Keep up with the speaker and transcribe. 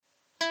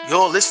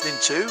You're listening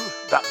to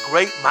That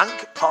Great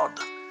Mank Pod,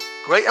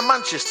 Greater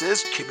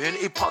Manchester's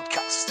community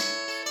podcast.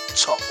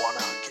 Top one,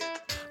 our kid.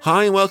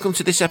 Hi and welcome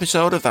to this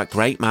episode of That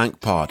Great Mank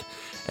Pod.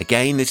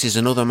 Again, this is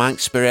another Mank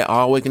Spirit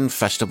Our Wigan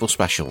Festival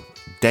special.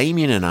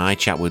 Damien and I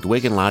chat with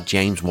Wigan lad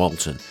James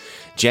Walton.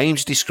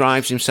 James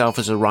describes himself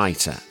as a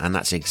writer, and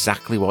that's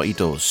exactly what he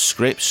does.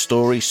 Scripts,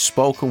 stories,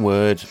 spoken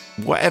word,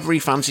 whatever he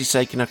fancies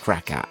taking a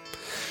crack at.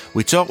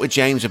 We talked with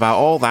James about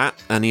all that,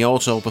 and he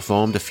also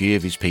performed a few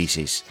of his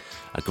pieces.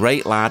 A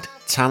great lad,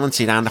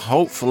 talented, and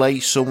hopefully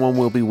someone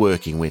we'll be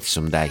working with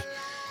someday.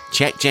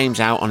 Check James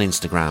out on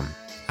Instagram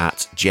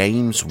at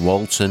James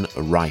Walton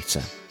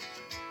Writer.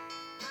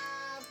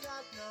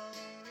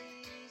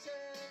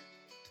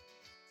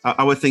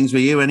 How are things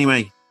with you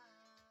anyway?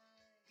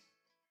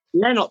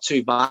 Yeah, not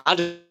too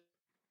bad.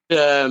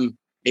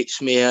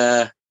 It's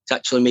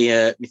actually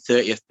my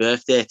 30th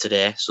birthday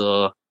today,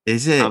 so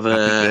is it? Happy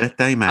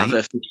birthday,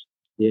 mate!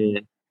 Yeah,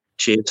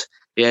 cheers.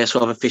 Yeah,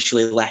 so I've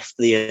officially left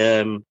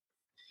the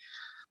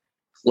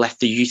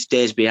youth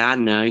days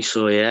behind now.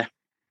 So yeah.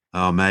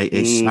 Oh mate,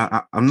 it's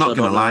I'm not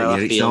going to lie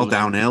to you, it's all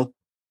downhill.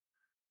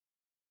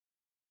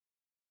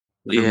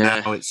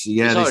 Yeah, now it's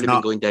already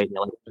been going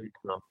downhill.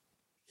 So.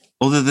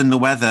 Other than the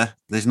weather,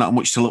 there's not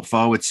much to look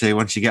forward to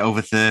once you get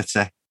over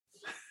 30.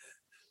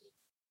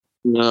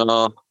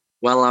 No,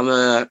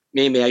 well,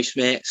 me and my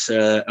housemates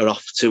are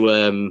off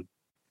to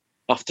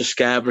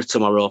Scarborough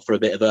tomorrow for a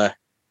bit of a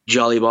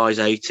jolly boys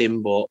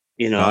outing, but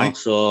right.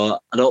 So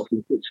I don't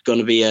think it's going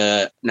to be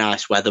a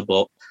nice weather,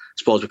 but I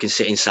suppose we can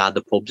sit inside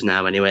the pubs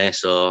now anyway.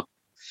 So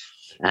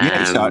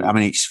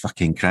it's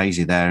fucking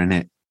crazy there, isn't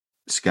it?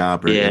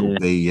 Scarborough. Yeah. It'll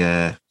be.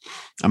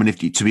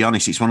 To be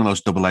honest, it's one of those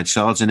double-edged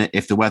swords, isn't it?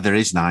 If the weather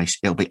is nice,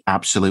 it'll be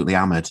absolutely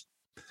hammered.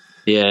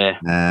 Yeah.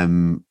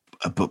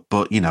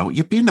 But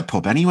you'll be in the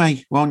pub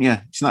anyway, won't you?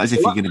 It's not as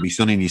if you're going to be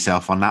sunning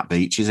yourself on that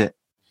beach, is it?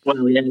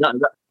 Well, yeah,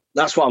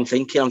 that's what I'm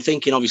thinking. I'm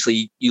thinking,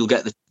 obviously, you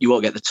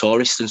won't get the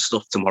tourists and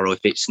stuff tomorrow if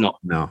it's not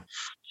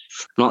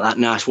that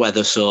nice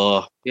weather.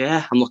 So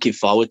yeah, I'm looking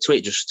forward to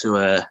it just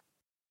to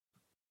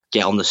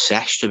get on the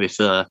sesh. To be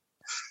fair,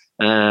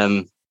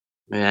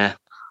 yeah.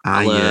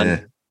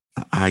 I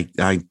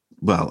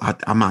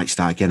might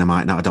start again. I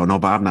might not. I don't know.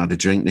 But I haven't had a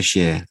drink this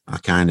year. I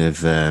kind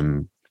of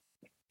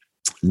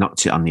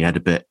knocked it on the head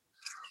a bit.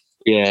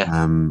 Yeah.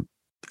 And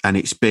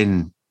it's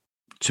been,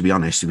 to be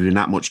honest, there's been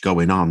that much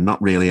going on. Not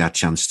really had a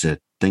chance to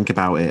think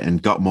about it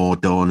and got more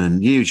done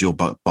and usual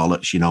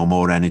bollocks,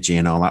 more energy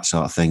and all that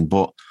sort of thing.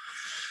 But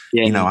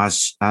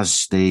as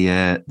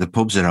the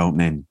pubs are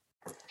opening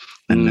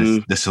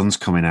and the sun's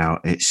coming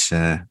out, it's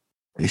an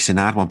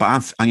hard one.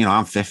 But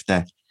I'm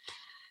 50.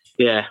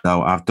 Yeah.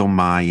 So I've done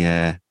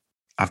my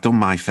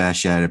fair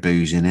share of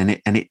boozing, and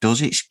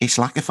it's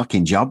like a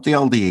fucking job the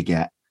older you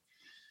get.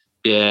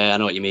 Yeah, I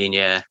know what you mean.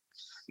 Yeah.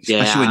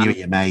 Especially when you're with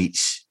your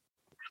mates.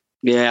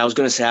 Yeah, I was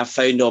going to say, I've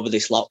found over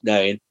this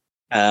lockdown,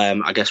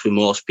 I guess with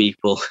most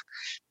people,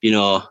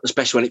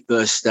 especially when it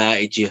first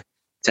started, you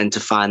tend to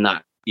find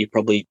that you're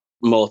probably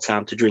more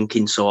time to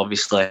drinking. So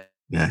obviously,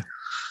 yeah,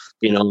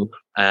 but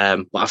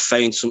I've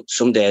found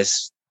some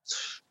days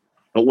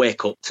I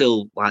wake up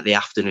till like the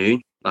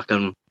afternoon, like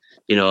I'm,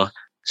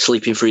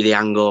 sleeping through the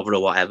hangover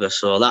or whatever.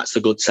 So that's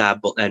the good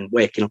side. But then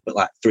waking up at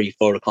like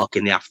 3-4 o'clock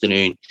in the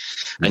afternoon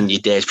and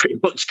your day's pretty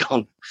much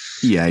gone.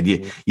 Yeah,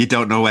 you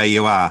don't know where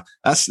you are.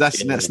 That's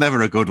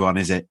never a good one,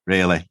 is it?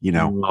 Really,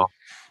 No.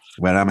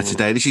 Where am I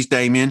today? This is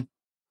Damien.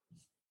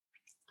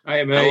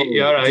 Hi, mate.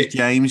 You all right?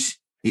 James.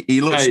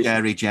 He looks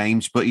scary,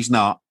 James, but he's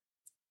not.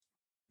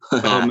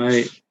 Oh,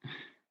 mate.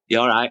 You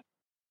all right?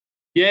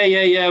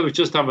 Yeah. I was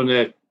just having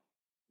a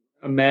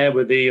mare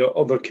with the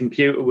other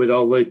computer with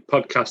all the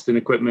podcasting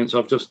equipment, so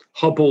I've just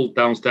hobbled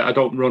downstairs. I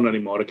don't run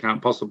anymore. I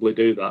can't possibly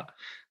do that.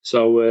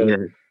 So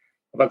I've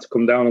had to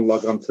come down and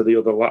log on to the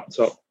other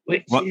laptop.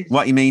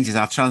 What he means is,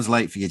 I'll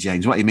translate for you,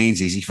 James. What he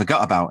means is he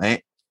forgot about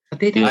it.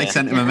 I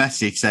sent him a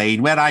message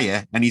saying, "Where are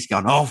you?" And he's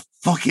gone, "Oh,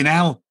 fucking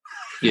hell."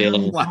 Yeah.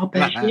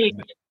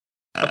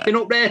 I've been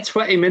up there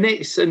 20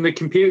 minutes and the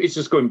computer's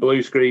just going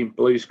blue screen.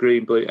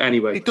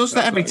 Anyway. It does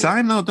that every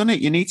time, though, doesn't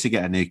it? You need to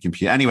get a new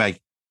computer. Anyway.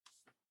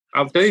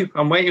 I do.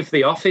 I'm waiting for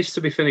the office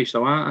to be finished,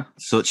 though, aren't I?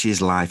 Such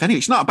is life. Anyway,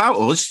 it's not about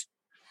us.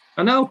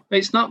 I know.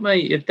 It's not,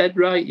 mate. You're dead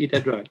right.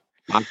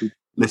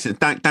 Listen,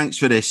 thanks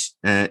for this,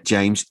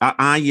 James.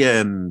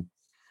 No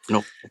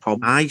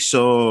problem. I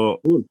saw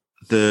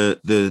the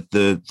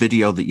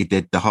video that you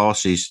did, the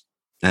horses.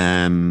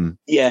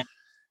 Yeah.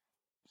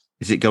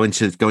 Is it going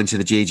to the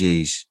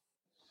GGs?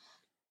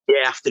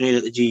 Yeah, afternoon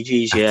at the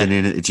GGs. Yeah,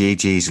 afternoon at the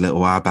GGs a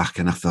little while back,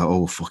 and I thought,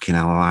 oh fucking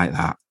hell, I like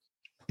that.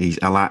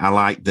 I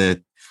like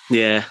the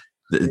the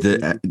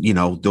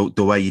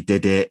way you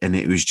did it, and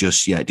it was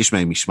just it just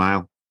made me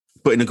smile,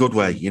 but in a good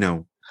way, Yeah.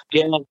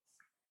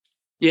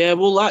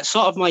 Well, that's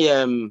sort of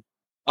my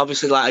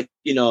obviously, like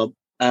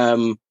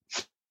I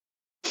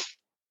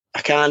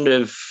kind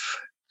of,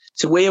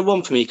 it's a weird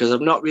one for me because I've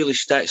not really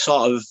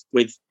sort of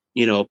with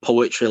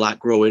poetry like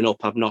growing up.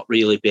 I've not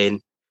really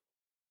been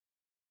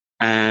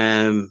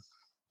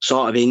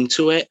sort of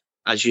into it.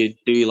 as you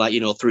do, like,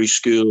 through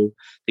school,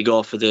 they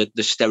go for the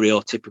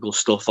stereotypical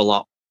stuff a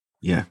lot.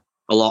 Yeah.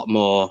 A lot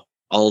more.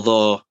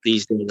 Although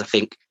these days, I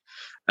think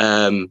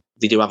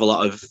they do have a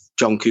lot of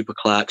John Cooper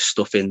Clarke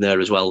stuff in there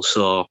as well.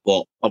 So,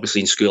 but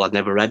obviously in school, I'd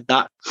never read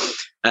that.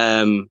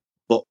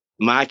 But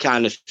my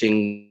kind of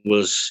thing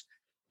was,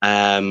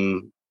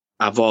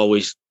 I've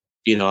always,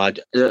 I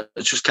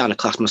just kind of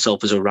classed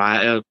myself as a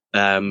writer.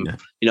 I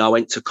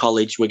went to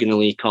college, Wigan and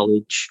Leigh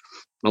College,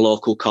 my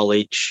local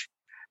college,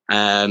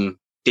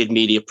 did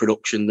media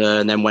production there,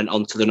 and then went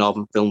on to the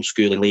Northern Film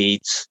School in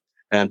Leeds,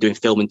 doing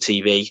film and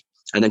TV.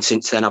 And then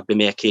since then, I've been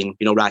making,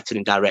 writing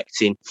and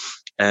directing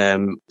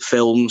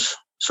films.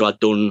 So I've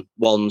done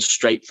ones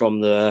straight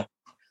from there,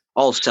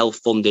 all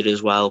self-funded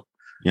as well.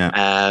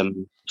 Yeah.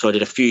 So I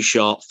did a few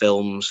short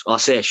films. Well, I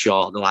say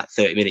short, they're like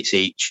 30 minutes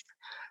each.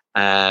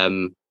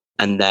 And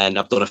then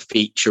I've done a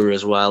feature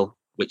as well,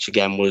 which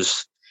again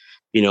was,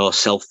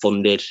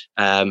 self-funded.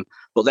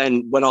 But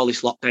then when all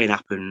this lockdown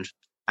happened,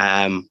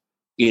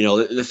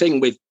 the thing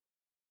with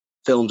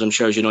films, I'm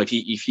sure,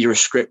 if you're a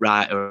script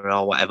writer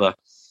or whatever,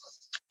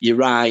 you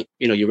write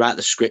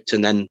the script,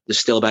 and then there's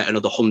still about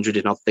another 100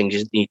 and odd things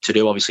you need to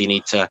do. Obviously, you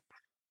need to,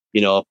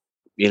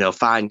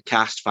 find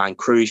cast, find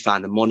crew,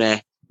 find the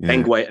money,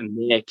 then go out and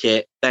make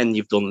it. Then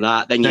you've done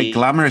that. Then you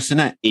glamorous, isn't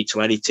it? Need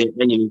to edit it.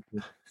 Then you need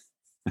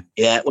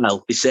to,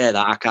 well, they say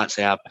that. I can't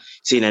say I've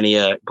seen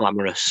any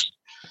glamorous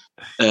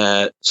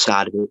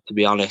side of it, to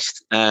be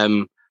honest.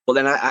 But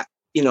then I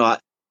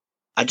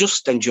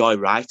just enjoy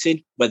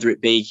writing, whether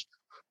it be,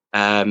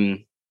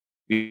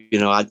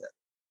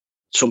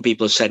 some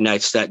people have said now to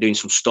start doing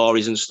some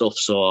stories and stuff.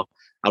 So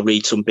I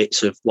read some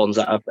bits of ones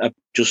that I've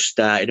just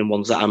started and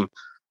ones that I'm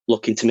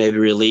looking to maybe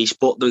release.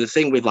 But the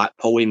thing with like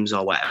poems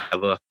or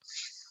whatever,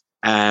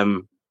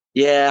 I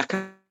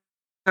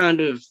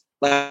kind of,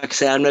 like I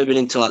say, I've never been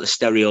into like the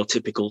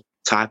stereotypical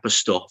type of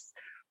stuff.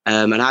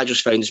 And I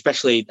just found,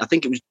 especially, I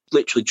think it was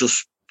literally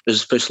just as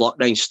the first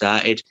lockdown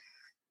started,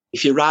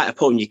 if you write a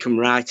poem, you can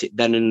write it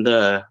then and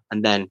there,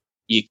 and then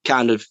you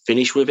kind of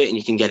finish with it and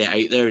you can get it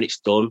out there and it's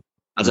done.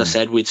 As I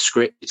said, with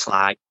script, it's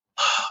like,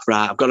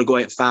 right, I've got to go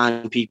out and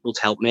find people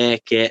to help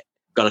make it,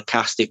 got to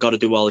cast it, got to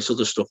do all this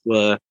other stuff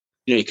where,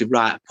 you could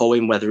write a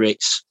poem, whether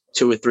it's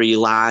 2 or 3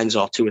 lines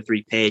or 2 or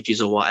 3 pages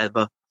or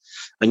whatever,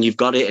 and you've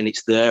got it and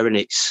it's there, and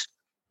it's,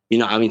 you're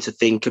not having to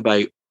think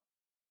about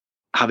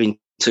having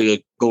to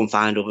go and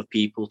find other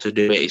people to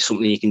do it. It's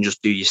something you can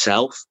just do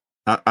yourself.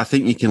 I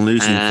think you can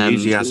lose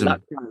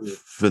enthusiasm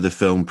for the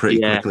film pretty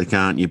quickly,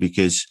 can't you?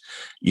 Because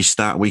you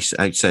start, you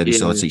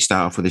start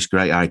off with this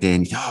great idea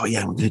and you go,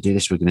 we're going to do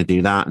this, we're going to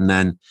do that. And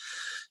then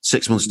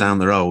 6 months down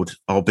the road,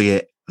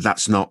 albeit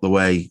that's not the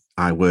way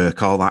I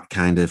work, all that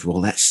kind of,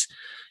 let's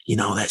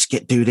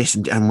do this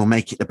and we'll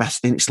make it the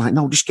best. And it's like,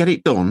 no, just get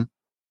it done.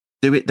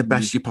 Do it the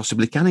best you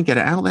possibly can and get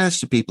it out there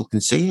so people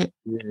can see it.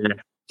 Yeah.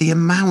 The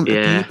amount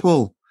of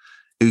people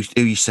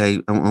who you say,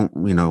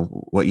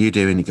 what you're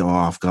doing, you go,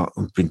 I've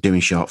been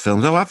doing short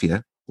films. Oh, have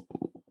you?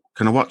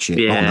 Can I watch it?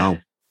 Yeah. Oh, no,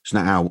 it's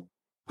not out.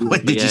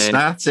 When did you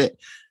start it?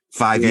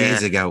 5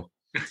 years ago.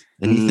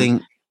 And you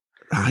think,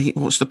 right,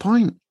 what's the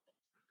point?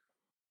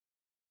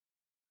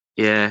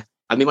 Yeah.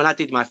 I mean, when I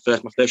did my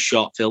first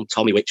short film,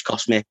 Tommy, which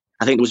cost me,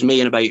 I think it was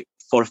me and about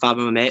 4 or 5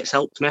 of my mates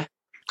helped me.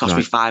 Cost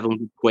me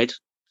 £500,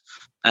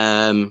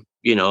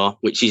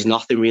 which is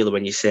nothing really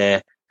when you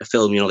say a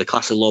film, the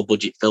class of low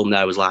budget film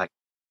now was like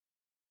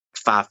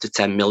 5 to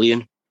 10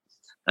 million.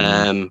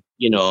 So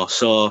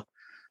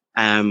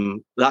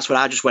that's when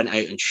I just went out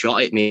and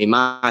shot it.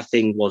 My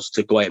thing was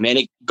to go out, and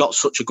it got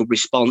such a good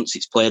response.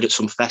 It's played at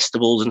some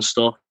festivals and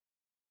stuff.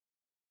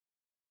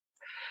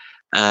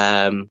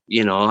 And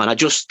I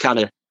just kind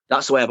of,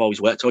 that's the way I've always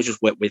worked. I always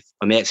just work with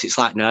my mates. It's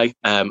like now,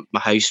 my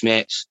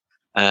housemates,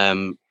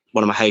 one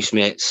of my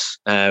housemates,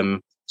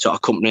 sort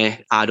of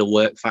company, Idle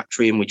Work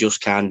Factory, and we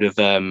just kind of,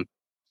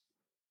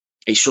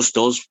 it's just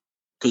us,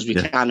 because we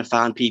kind of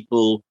find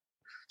people,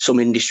 some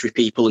industry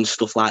people and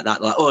stuff like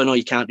that, like, oh no,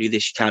 you can't do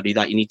this, you can't do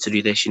that, you need to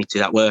do this, you need to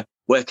do that.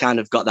 We're kind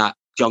of got that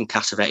John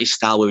Cassavetes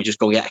style where we just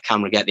go and get a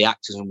camera, get the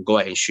actors, and we'll go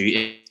out and shoot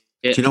it.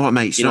 Do you know what,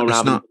 mate?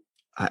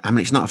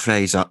 It's not a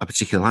phrase I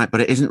particularly like,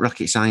 but it isn't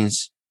rocket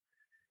science.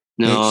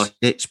 No.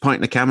 It's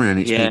pointing the camera and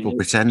it's people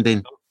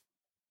pretending.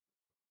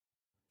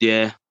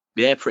 Yeah,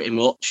 pretty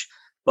much.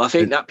 But I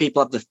think that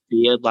people have the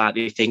fear, like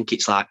they think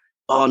it's like,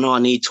 oh no, I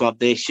need to have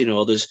this.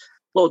 There's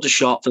loads of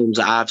short films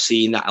that I've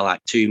seen that are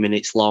like 2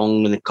 minutes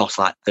long and they cost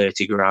like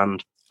 30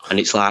 grand. And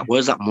it's like,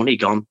 where's that money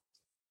gone?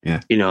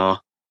 Yeah. But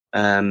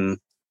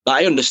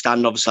I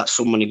understand, obviously, that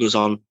some money goes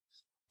on,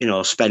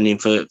 spending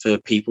for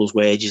people's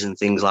wages and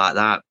things like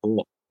that.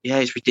 But yeah,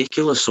 it's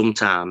ridiculous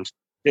sometimes.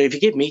 If you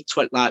give me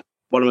like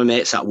one of my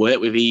mates at work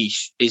with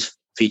his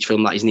feature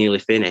film that he's nearly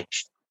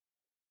finished,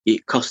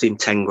 it cost him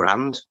 10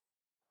 grand.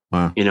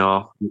 Wow.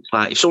 It's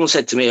like if someone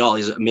said to me, oh,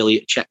 there's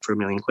a check for £1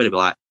 million, I'd be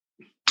like,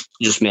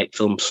 just make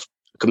films.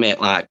 I could make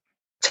like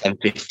 10,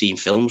 15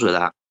 films with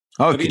that.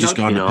 Oh, you could just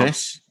go on the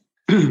piss.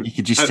 You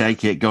could just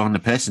take it, go on the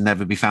piss and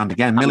never be found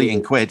again. £1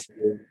 million,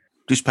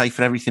 just pay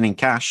for everything in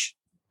cash.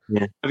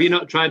 Yeah. Have you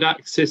not tried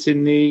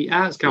accessing the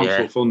Arts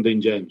Council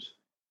funding, James?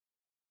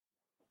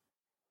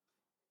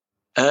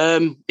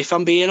 If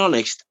I'm being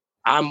honest,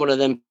 I'm one of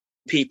them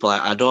people.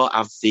 I don't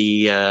have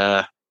the,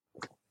 I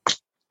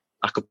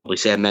could probably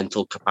say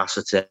mental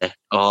capacity,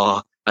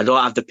 or I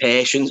don't have the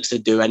patience to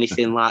do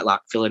anything like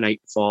filling out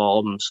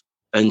forms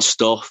and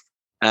stuff.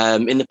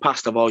 In the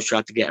past, I've always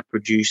tried to get a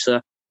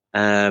producer.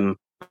 But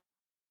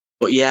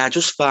yeah, I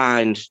just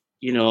find,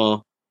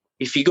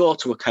 if you go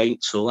to a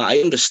council, I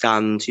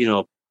understand,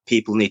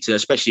 people need to,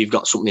 especially if you've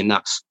got something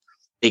that's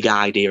big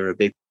idea or a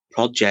big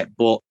project.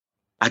 But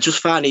I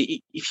just find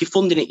if you're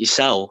funding it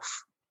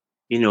yourself,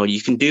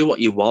 you can do what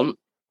you want.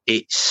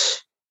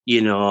 It's,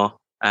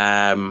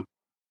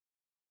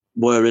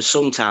 whereas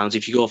sometimes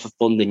if you go for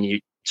funding, you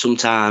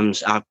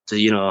sometimes have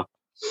to,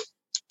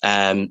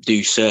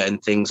 do certain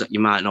things that you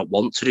might not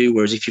want to do.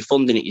 Whereas if you're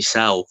funding it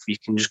yourself, you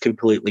can just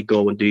completely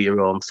go and do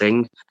your own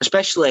thing.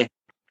 Especially,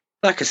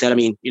 like I said,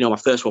 my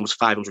first one was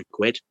 £500,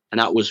 and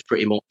that was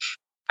pretty much,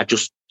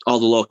 all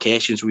the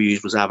locations we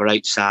used was either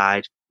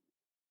outside,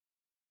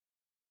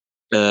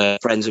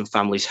 friends and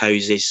family's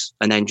houses,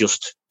 and then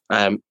just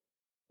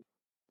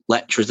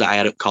lecturers that I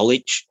had at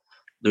college.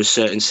 There were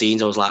certain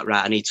scenes I was like,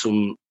 right, I need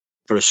some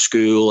for a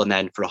school and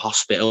then for a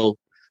hospital.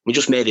 We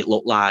just made it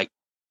look like,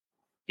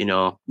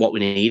 what we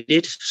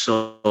needed.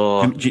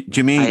 So do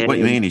you mean what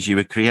you mean is you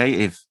were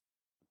creative?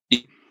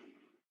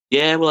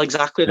 Yeah, well,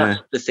 exactly.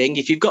 That's the thing.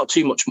 If you've got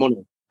too much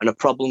money and a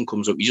problem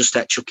comes up, you just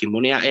start chucking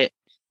money at it.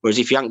 Whereas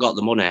if you haven't got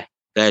the money,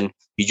 then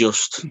you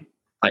just,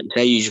 like you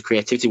say, use your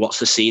creativity. What's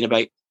the scene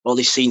about? All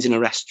these scenes in a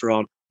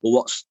restaurant. Well,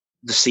 what's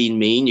the scene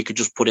mean? You could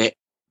just put it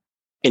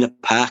in a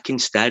park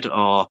instead,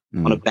 or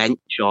on a bench,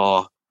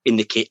 or in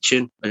the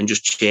kitchen, and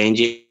just change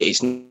it.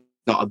 It's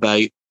not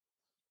about,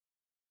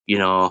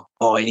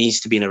 it needs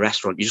to be in a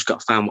restaurant. You just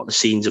got to find what the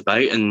scene's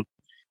about, and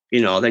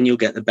then you'll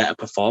get the better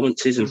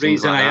performances. The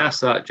reason I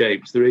asked that,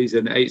 James, the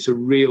reason it's a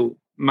real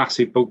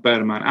massive bugbear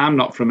of mine. I'm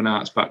not from an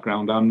arts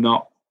background. I'm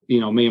not,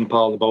 me and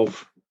Paul are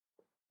both,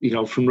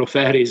 from rough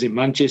areas in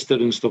Manchester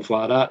and stuff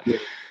like that. Yeah.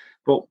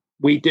 But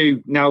we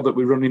do, now that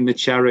we're running the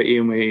charity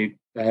and we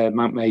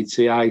made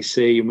CIC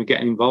and we're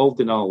getting involved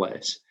in all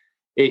this,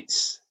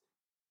 it's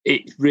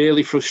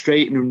really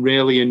frustrating and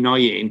really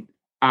annoying,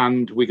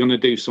 and we're going to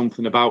do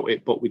something about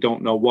it, but we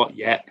don't know what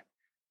yet.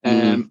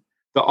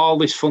 That all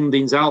this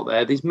funding's out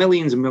there. There's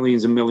millions and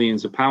millions and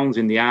millions of pounds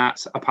in the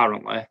arts,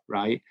 apparently,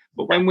 right?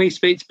 But when we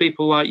speak to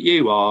people like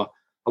you, or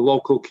a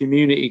local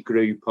community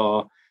group,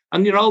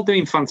 and you're all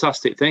doing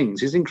fantastic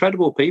things. There's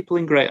incredible people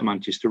in Greater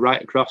Manchester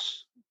right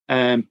across.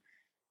 I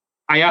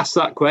ask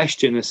that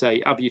question and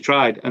say, have you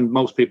tried? And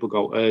most people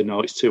go, no,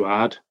 it's too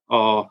hard,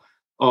 or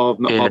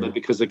I'm not bothered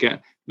because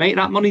mate,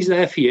 that money's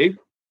there for you.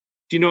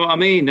 Do you know what I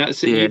mean?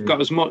 That's it. Yeah. You've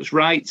got as much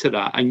right to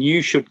that, and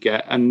you should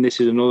get, and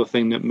this is another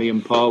thing that me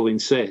and Paul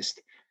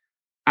insist,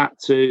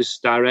 actors,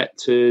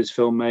 directors,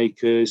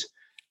 filmmakers,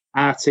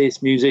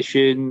 artists,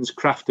 musicians,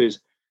 crafters,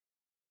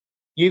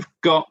 you've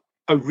got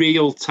a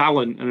real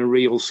talent and a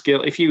real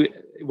skill.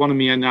 One of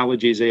my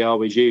analogies I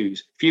always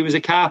use, if you was a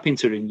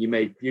carpenter and you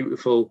made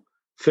beautiful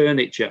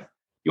furniture,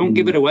 you wouldn't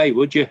give it away,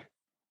 would you?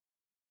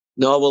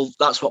 No, well,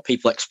 that's what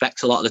people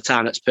expect a lot of the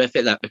time. That's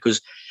perfect, that, because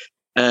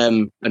a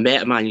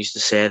mate of mine used to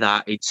say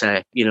that. He'd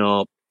say,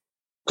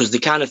 because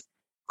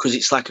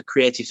it's like a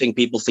creative thing.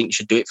 People think you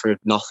should do it for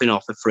nothing or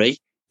for free.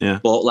 Yeah.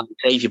 But like,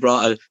 say if you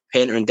brought a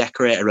painter and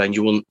decorator around,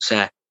 you wouldn't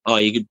say, "Oh,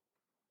 I'll give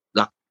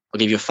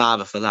you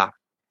 $5 for that."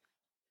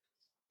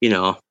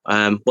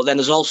 But then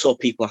there's also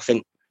people, I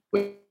think,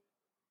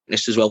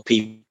 this as well,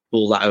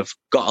 people that have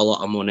got a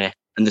lot of money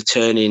and they're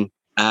turning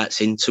arts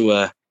into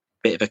a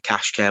bit of a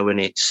cash cow, when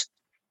they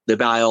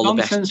buy all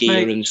nonsense, the best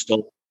gear, mate, and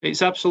stuff.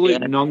 It's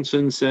absolute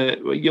nonsense.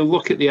 You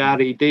look at the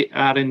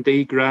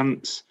R&D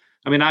grants.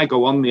 I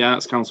go on the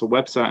Arts Council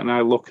website and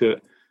I look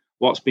at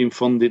what's been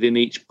funded in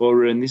each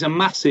borough, and there's a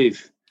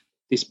massive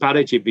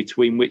disparity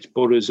between which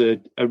boroughs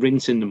are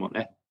rinsing the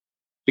money,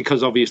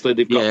 because obviously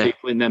they've got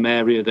people in them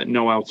area that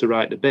know how to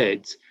write the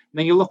bids. And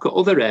then you look at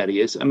other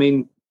areas.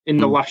 In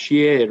the last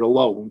year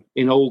alone,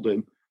 in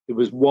Oldham, there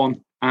was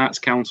one Arts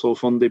Council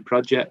funded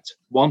project,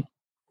 one.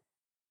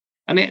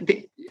 And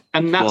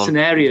that's an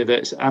area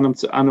that's,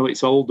 and I know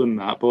it's Oldham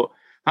that, but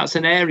that's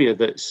an area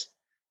that's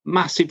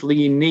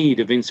massively in need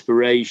of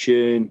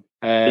inspiration,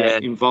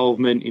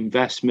 involvement,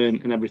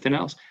 investment, and everything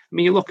else.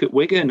 You look at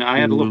Wigan. I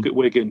had a look at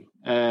Wigan,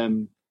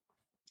 and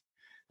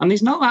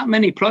there's not that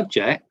many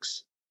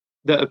projects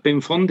that have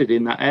been funded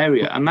in that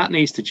area, and that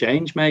needs to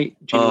change, mate.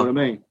 Do you know what I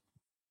mean?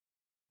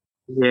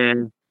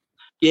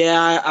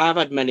 Yeah. I've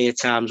had many a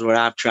times where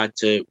I've tried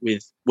to,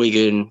 with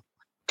Wigan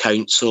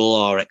Council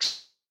or extensions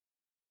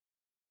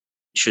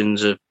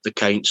of the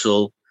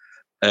council,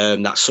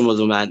 that some of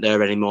them aren't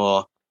there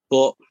anymore.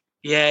 But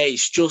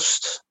it's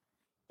just,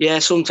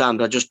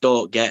 sometimes I just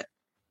don't get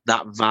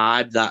that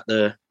vibe that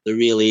they're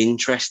really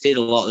interested.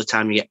 A lot of the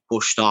time you get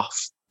pushed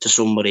off to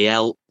somebody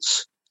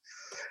else.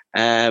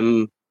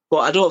 But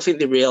I don't think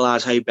they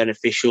realise how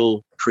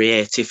beneficial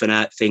creative and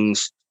art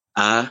things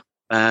are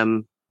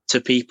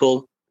to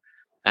people.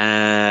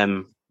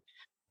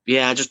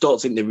 I just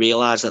don't think they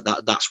realise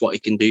that's what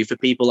it can do for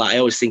people. Like, I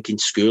always think in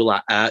school,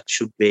 like, art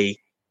should be,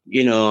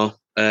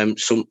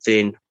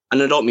 something,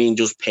 and I don't mean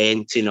just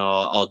painting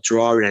or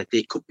drawing anything.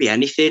 It could be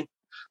anything.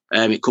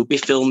 It could be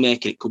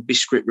filmmaking, it could be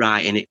script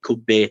writing, it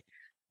could be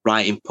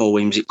writing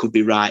poems, it could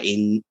be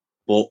writing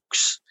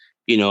books,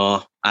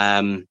 even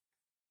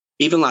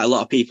like a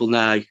lot of people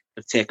now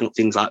have taken up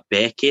things like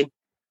baking,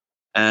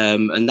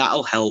 and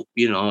that'll help,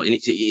 and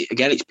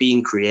it's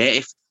being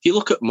creative. If you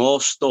look at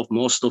most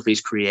stuff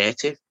is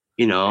creative,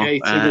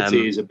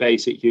 Creativity is a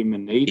basic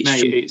human need,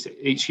 mate.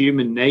 It's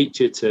human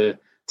nature to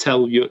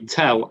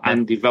tell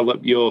and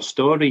develop your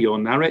story, your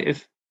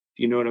narrative.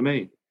 Do you know what I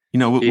mean?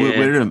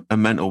 We're a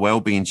mental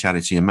well-being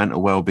charity, and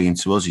mental well-being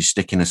to us is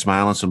sticking a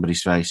smile on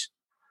somebody's face.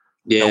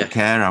 Yeah. Don't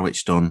care how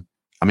it's done.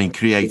 I mean,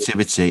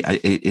 creativity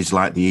is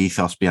like the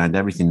ethos behind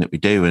everything that we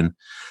do, and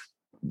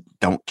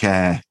don't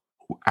care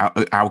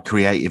how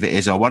creative it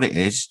is or what it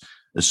is,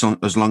 as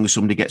long as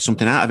somebody gets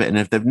something out of it. And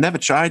if they've never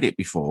tried it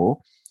before,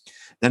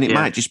 then it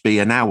might just be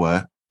an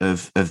hour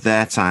of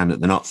their time that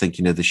they're not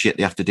thinking of the shit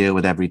they have to deal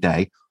with every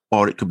day.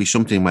 Or it could be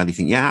something where they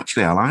think, yeah,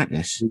 actually, I like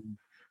this. And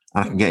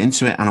I can get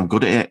into it and I'm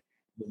good at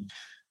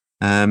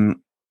it.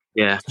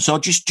 So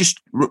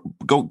just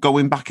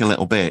going back a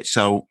little bit.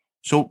 So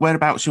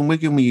whereabouts in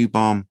Wigan were you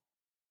born?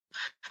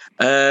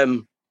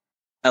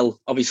 Well,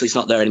 obviously it's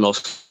not there anymore.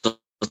 So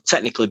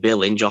technically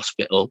Billinge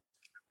Hospital.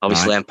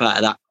 Obviously right. I'm part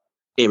of that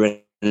era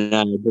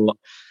now, but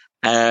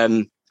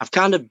I've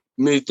kind of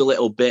moved a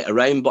little bit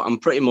around, but I'm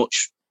pretty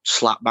much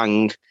slap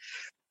bang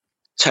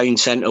town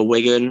centre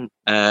Wigan.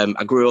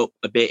 I grew up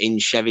a bit in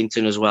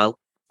Shevington as well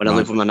when I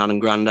lived with my nan and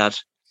granddad.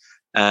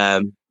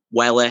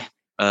 Welly,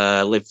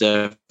 lived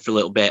there for a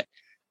little bit.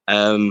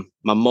 My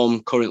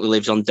mum currently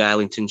lives on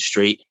Darlington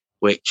Street,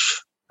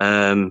 which,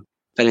 if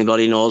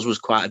anybody knows, was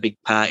quite a big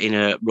part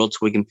in Road to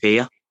Wigan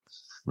Pier.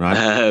 Right.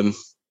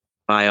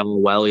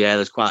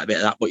 There's quite a bit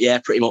of that. But yeah,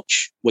 pretty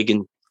much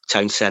Wigan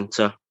town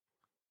centre.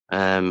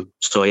 And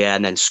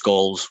then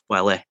Skulls,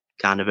 Welly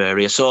kind of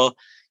area. So,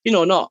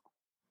 not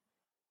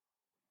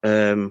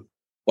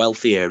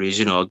wealthy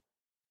areas, going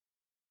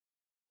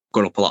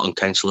up a lot on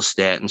council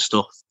estate and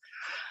stuff.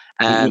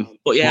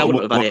 But yeah, I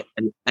wouldn't have had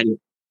it.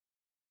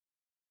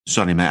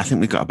 Sorry, mate. I think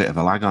we've got a bit of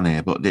a lag on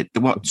here. But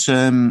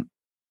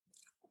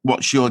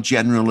what's your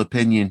general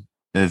opinion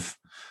of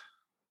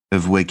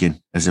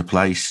Wigan as a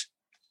place?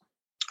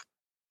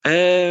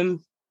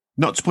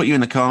 Not to put you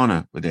in the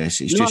corner with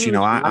this. It's just,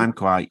 I'm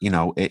quite,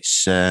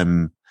 it's...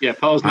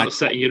 Paul's not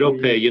setting you up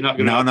here. You're not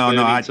going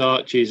to have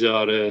torches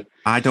or...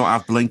 I don't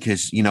have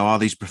blinkers. All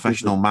these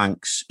professional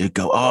mancs who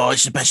go, oh,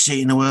 it's the best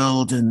city in the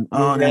world and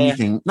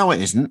anything. No,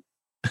 it isn't.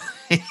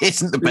 It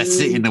isn't the best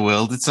city in the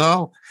world at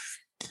all.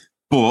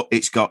 But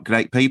it's got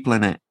great people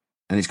in it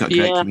and it's got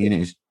great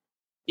communities.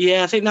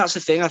 Yeah, I think that's the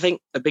thing. I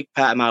think a big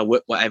part of my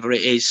work, whatever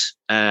it is,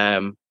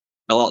 a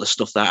lot of the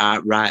stuff that I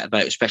write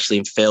about, especially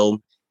in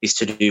film, is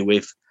to do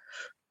with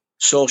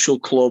social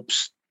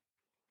clubs,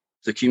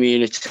 the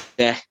community,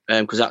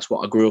 because that's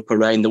what I grew up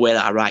around. The way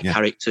that I write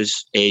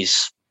characters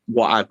is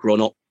what I've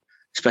grown up,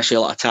 especially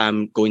a lot of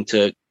time going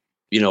to,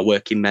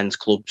 working men's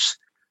clubs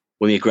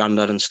with my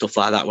granddad and stuff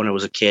like that when I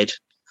was a kid,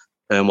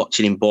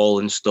 watching him bowl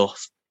and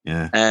stuff.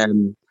 Yeah.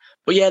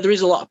 But yeah, there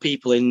is a lot of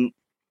people in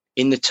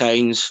the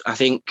towns. I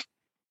think,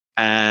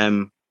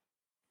 I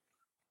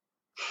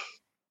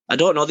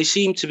don't know, they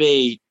seem to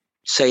be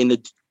saying they're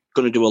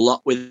going to do a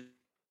lot with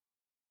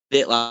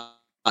it, like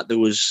there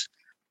was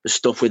the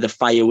stuff with the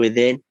Fire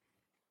Within.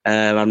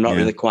 I'm not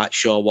really quite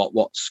sure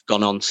what's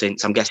gone on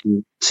since. I'm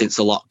guessing since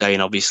the lockdown,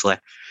 obviously,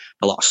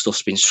 a lot of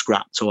stuff's been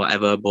scrapped or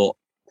whatever. But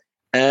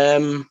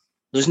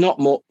there's not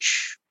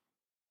much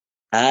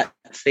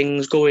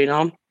things going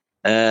on,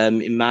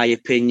 in my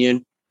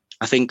opinion.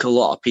 I think a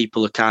lot of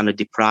people are kind of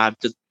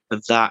deprived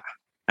of that,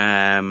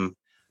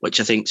 which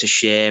I think is a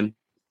shame.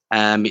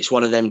 It's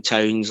one of them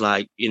towns,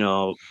 like,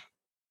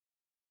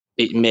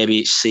 maybe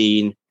it's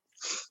seen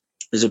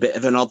as a bit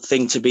of an odd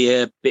thing to be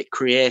a bit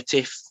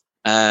creative.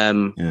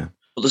 But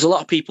there's a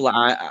lot of people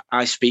that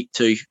I speak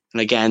to,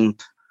 and again,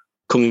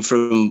 coming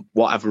from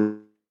what I've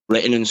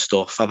written and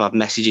stuff, I've had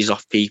messages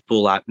off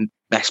people like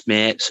best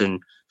mates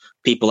and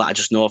people that I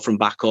just know from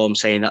back home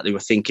saying that they were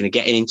thinking of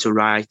getting into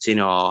writing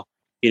or,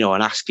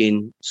 and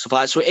asking stuff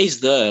like that. So it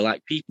is there,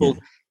 like people,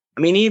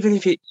 I mean, even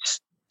if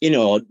it's,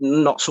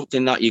 not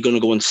something that you're going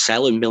to go and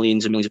sell and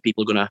millions and millions of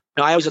people are going to,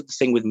 I always had the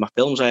thing with my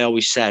films, I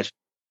always said,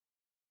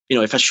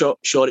 if I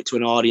showed it to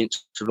an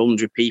audience of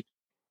 100 people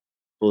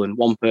and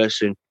one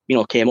person,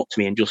 came up to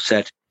me and just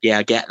said, yeah,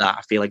 I get that.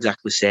 I feel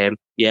exactly the same.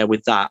 Yeah,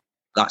 with that,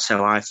 that's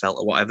how I felt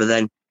or whatever.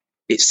 Then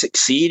it's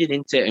succeeded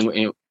in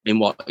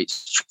what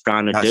it's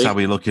trying to do. That's how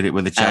we look at it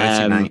with the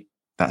charity, mate.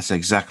 That's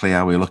exactly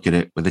how we look at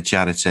it with the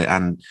charity.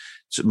 And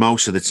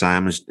most of the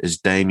time, as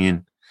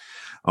Damien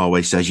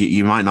always says,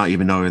 you might not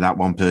even know who that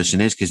one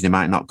person is because they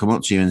might not come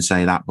up to you and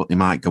say that, but they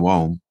might go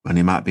home and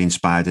they might be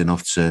inspired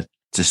enough to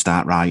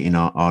start writing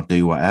or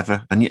do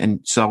whatever. And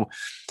so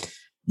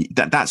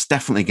that's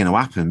definitely going to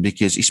happen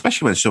because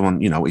especially when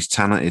someone, is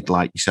talented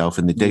like yourself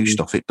and they do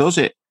stuff, it does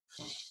it.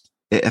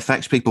 it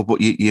affects people,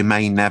 but you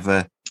may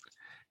never.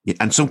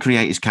 And some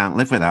creators can't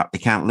live with that. They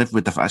can't live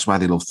with the fact. That's why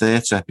they love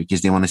theatre,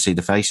 because they want to see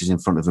the faces in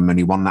front of them and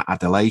they want that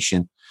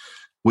adulation,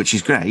 which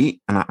is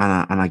great. And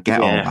I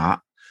get all that,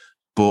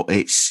 but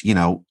it's, you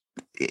know,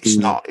 it's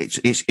not.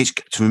 It's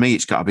for me,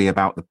 it's got to be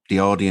about the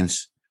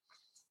audience.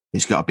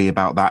 It's got to be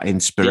about that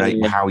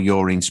inspiration, how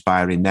you're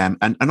inspiring them,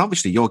 and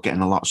obviously you're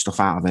getting a lot of stuff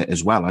out of it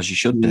as well, as you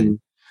should do.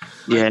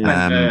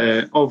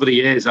 Yeah. Over the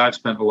years, I've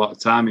spent a lot of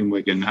time in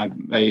Wigan.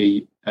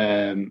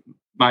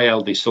 My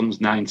eldest son's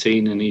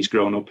 19 and he's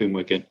grown up in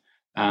Wigan.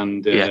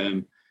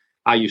 And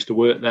I used to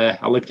work there.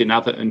 I lived in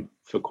Atherton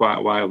for quite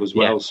a while as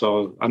well.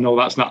 So I know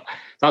that's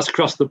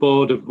across the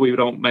board. We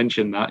don't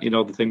mention that, you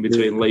know, the thing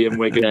between Lee and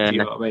Wigan, you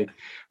know what I mean?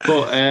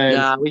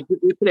 But we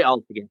put it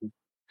all together.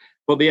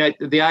 But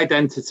the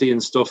identity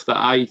and stuff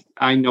that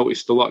I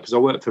noticed a lot, because I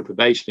worked for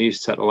probation, I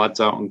used to take the lads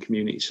out on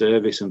community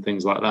service and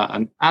things like that.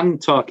 And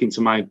talking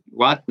to my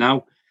lad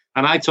now,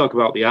 and I talk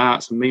about the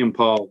arts, and me and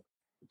Paul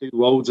do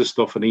loads of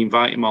stuff, and he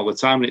invite him all the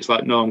time, and it's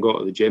like, no, I'm going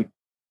to the gym.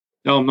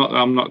 No,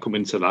 I'm not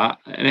coming to that.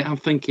 And I'm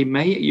thinking,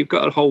 mate, you've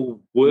got a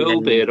whole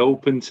world here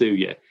open to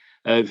you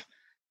of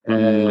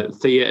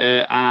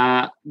theatre,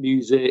 art,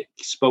 music,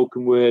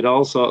 spoken word,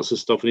 all sorts of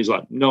stuff. And he's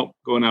like, no,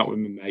 going out with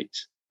my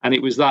mates. And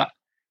it was that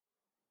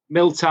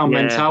Milltown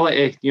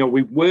mentality. You know,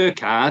 we work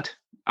hard.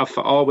 I've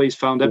always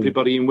found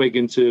everybody in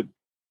Wigan to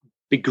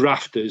be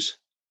grafters.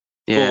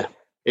 Yeah. But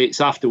it's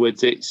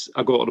afterwards,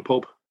 I go to the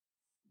pub.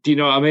 Do you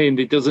know what I mean?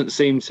 It doesn't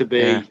seem to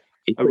be a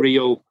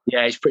real...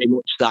 Yeah, it's pretty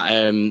much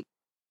that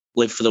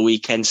live for the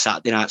weekend,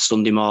 Saturday night,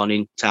 Sunday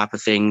morning type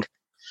of thing.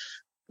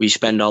 We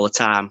spend all the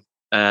time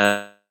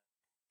in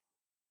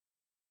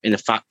the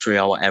factory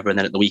or whatever, and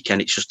then at the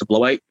weekend it's just a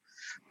blowout.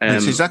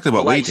 That's exactly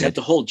what we did.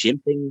 The whole gym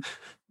thing.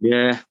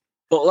 Yeah.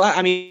 But,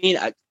 I mean,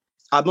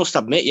 I must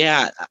admit,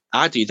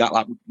 I do that.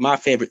 Like, my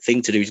favourite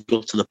thing to do is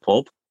go to the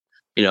pub.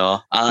 You know,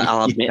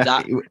 I'll admit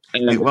that.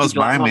 It was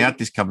mine. We had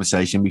this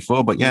conversation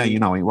before, but you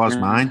know, it was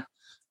mine.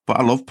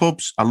 But I love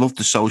pubs. I love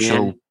the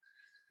social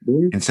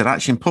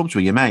interaction. Pubs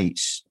with your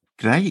mates.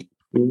 Great.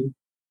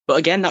 But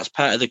again, that's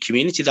part of the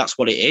community. That's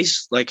what it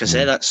is. Like I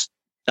say, that's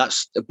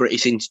a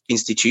British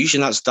institution.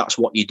 That's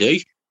what you do.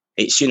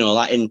 It's, you know,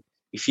 like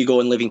if you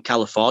go and live in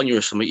California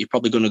or something, you're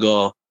probably going to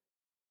go,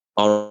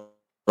 or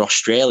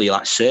Australia,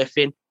 like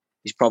surfing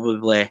is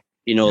probably,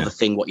 you know, the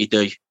thing what you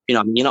do. You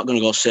know, I mean, you're not going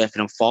to go surfing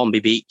on Formby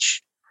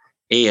Beach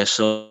here.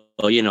 So,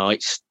 you know,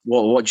 it's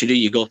what do you do?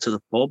 You go to the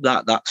pub.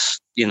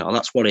 That's you know,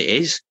 that's what it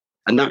is.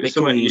 And that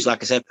becomes,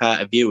 like I said,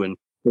 part of you and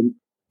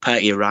part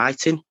of your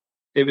writing.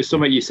 It was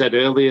something you said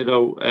earlier,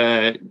 though,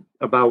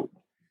 about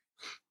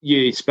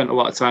you spent a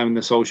lot of time in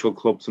the social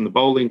clubs and the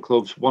bowling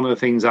clubs. One of the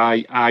things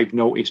I've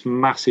noticed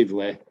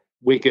massively,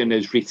 Wigan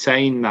has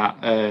retained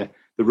that,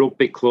 the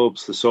rugby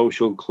clubs, the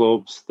social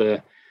clubs,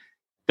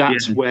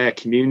 that's where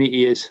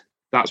community is.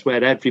 That's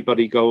where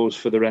everybody goes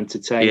for their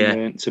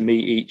entertainment, to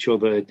meet each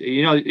other.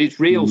 You know, it's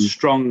real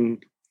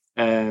strong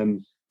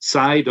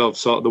side of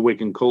sort of the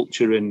Wigan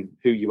culture and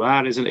who you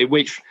are, isn't it?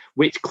 Which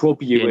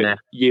club you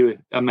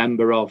a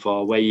member of,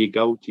 or where you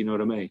go? Do you know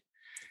what I mean?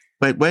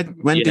 Wait,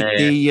 when did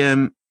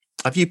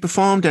have you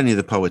performed any of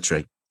the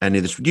poetry? Any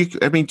of this?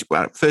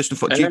 First and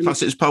foremost, do you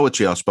class it as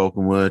poetry or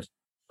spoken word?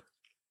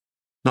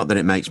 Not that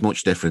it makes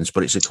much difference,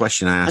 but it's a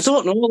question I ask. I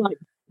don't know, like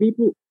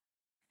people.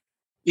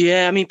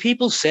 Yeah, I mean,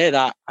 people say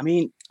that. I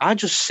mean, I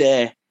just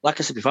say, like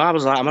I said before, I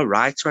was like, I'm a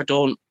writer. I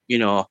don't, you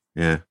know.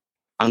 Yeah.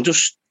 I'm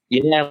just,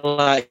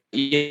 like,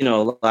 you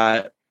know,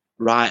 like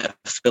writer,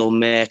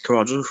 filmmaker,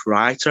 or just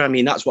writer. I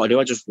mean, that's what I do.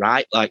 I just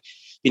write. Like,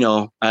 you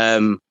know,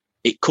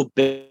 it could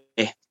be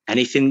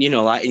anything, you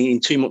know, like in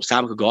 2 months'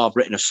 time, I could go, I've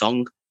written a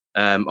song,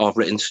 or I've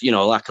written, you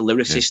know, like a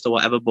lyricist or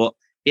whatever. But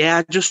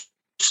yeah,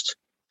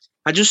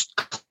 I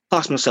just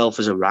class myself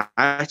as a writer.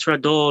 I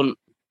don't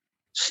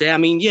say, I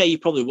mean, yeah, you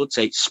probably would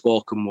say it's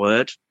spoken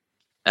word.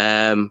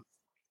 But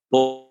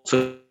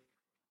for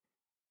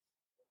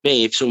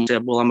me, if someone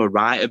said, well, I'm a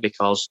writer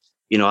because,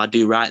 you know, I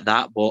do write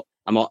that, but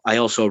I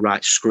also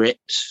write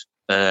scripts,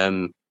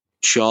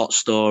 short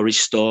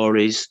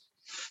stories,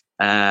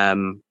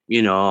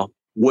 you know,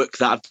 work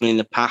that I've done in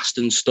the past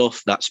and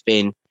stuff that's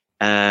been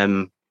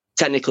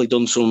technically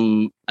done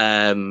some,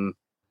 I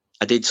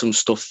did some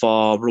stuff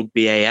for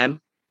Rugby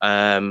AM,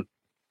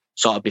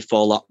 sort of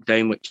before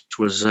lockdown, which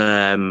was,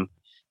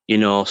 you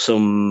know,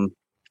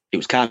 it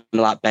was kind of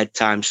like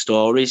bedtime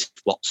stories,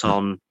 what's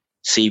on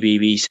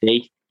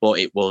CBBC, but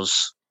it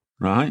was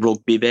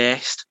rugby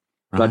based.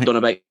 Right. I'd done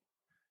about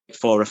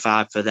 4 or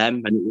 5 for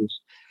them, and it was,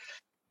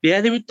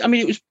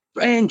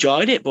 I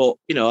enjoyed it, but,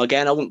 you know,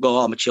 again, I wouldn't go,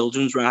 I'm a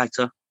children's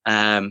writer.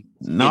 I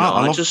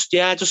just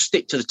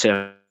stick to the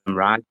term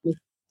writer.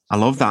 I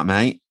love that,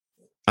 mate.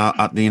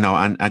 You know,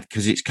 and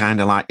because it's kind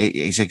of like,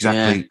 it's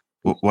exactly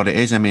what it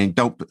is. I mean,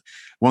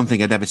 one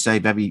thing I'd ever say,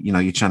 baby, you know,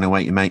 you're trying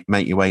to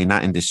make your way in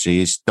that industry,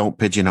 is don't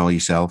pigeonhole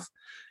yourself,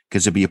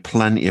 because there'll be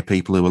plenty of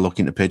people who are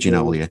looking to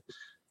pigeonhole you.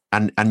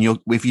 And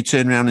if you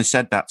turn around and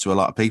said that to a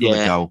lot of people,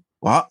 they go,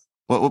 what?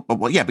 Well,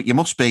 yeah, but you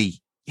must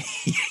be,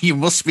 you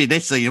must be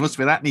this or you must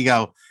be that. And you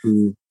go,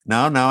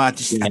 No, I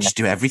just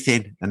do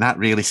everything, and that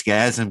really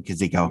scares them because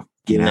they go,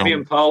 you know. Me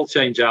and Paul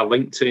change our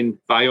LinkedIn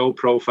bio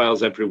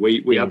profiles every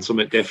week. We add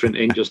something different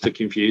in just to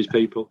confuse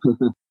people.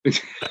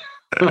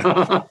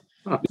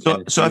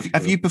 So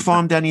have you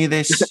performed any of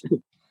this?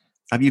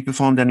 Have you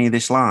performed any of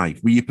this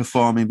live? Were you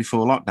performing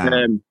before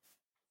lockdown?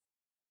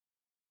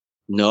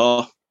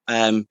 No,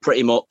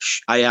 pretty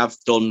much. I have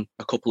done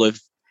a couple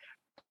of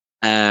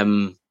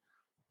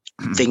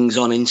things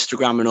on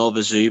Instagram and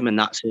over Zoom, and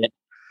that's it.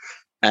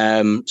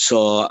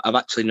 So I've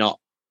actually not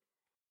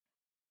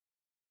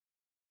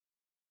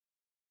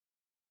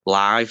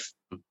live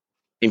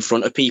in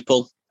front of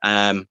people.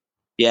 But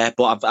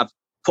I've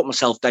put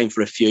myself down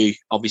for a few,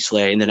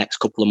 obviously, in the next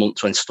couple of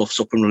months when stuff's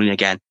up and running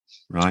again.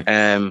 Right.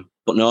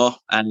 But no,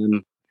 I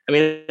mean,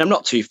 I'm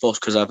not too fussed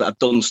because I've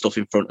done stuff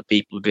in front of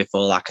people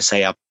before. Like I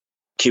say, I've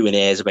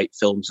Q&As about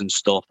films and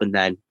stuff, and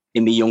then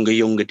in my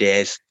younger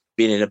days,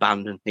 being in a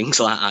band and things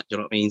like that. Do you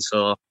know what I mean?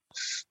 So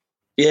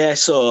yeah,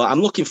 so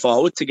I'm looking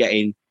forward to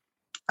getting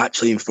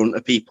actually in front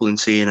of people and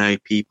seeing how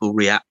people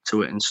react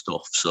to it and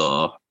stuff.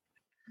 So,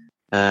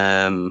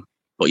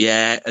 but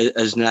yeah,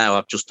 as now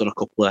I've just done a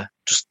couple of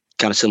just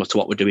kind of similar to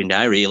what we're doing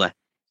now, really.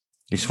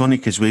 It's funny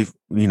because we've,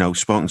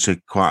 spoken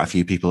to quite a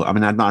few people. I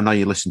mean, I know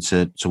you listened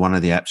to one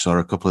of the eps or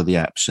a couple of the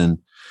eps, and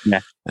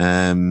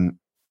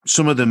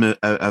some of them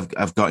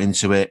have got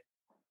into it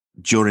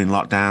during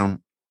lockdown.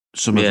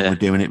 Some of them were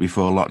doing it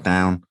before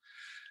lockdown.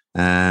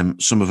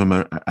 Some of them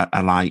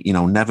are like,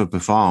 never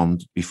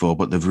performed before,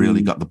 but they've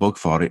really got the bug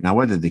for it. Now,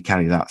 whether they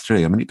carry that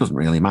through, I mean, it doesn't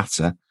really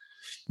matter.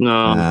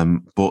 No.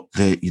 But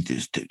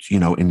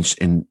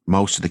in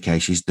most of the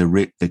cases,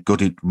 they're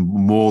good,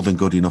 more than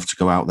good enough to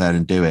go out there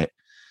and do it.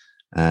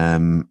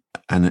 And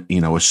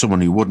as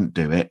someone who wouldn't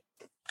do it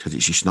because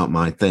it's just not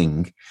my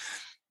thing,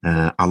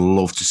 I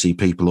love to see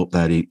people up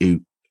there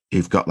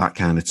who've got that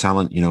kind of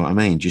talent. You know what I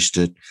mean?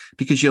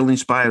 Because you'll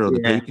inspire other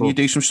people. Can you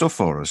do some stuff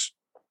for us?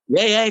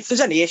 Yeah. If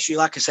there's any issue,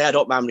 like I say, I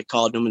don't mind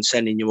recording them and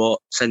sending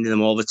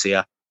them over to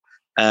you.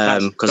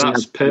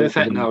 That's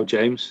perfect now,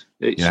 James.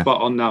 It's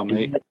spot on now,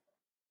 mate.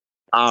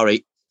 All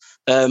right.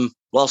 Well,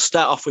 I'll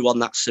start off with one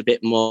that's a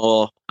bit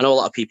more. I know a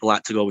lot of people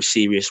like to go with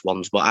serious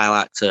ones, but I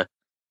like to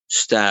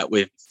start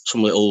with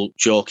some little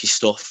jokey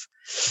stuff.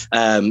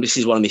 This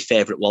is one of my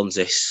favourite ones.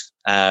 This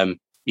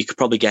you could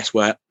probably guess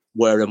where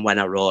and when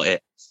I wrote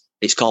it.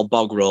 It's called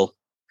Bog Roll.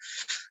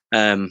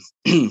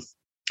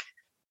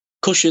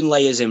 Cushion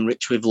layers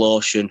enriched with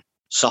lotion,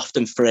 soft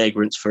and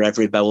fragrance for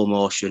every bowel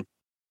motion.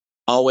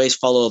 Always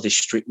follow this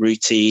strict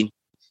routine.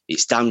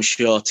 It's damn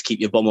sure to keep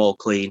your bum all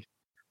clean.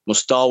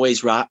 Must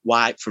always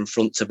wipe from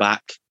front to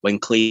back when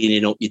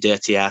cleaning up your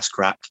dirty ass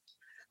crack.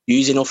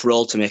 Use enough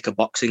roll to make a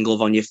boxing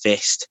glove on your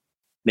fist.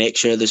 Make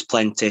sure there's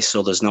plenty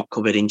so there's not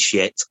covered in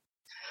shit.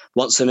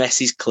 Once the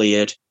mess is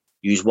cleared,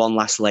 use one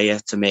last layer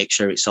to make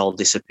sure it's all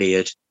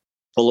disappeared.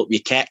 Pull up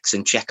your kecks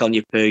and check on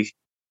your poo.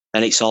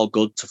 Then it's all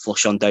good to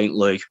flush on down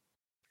loo.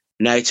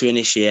 Now to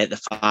initiate the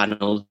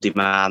final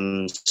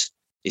demands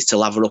is to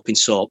lather up in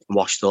soap and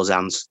wash those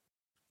hands.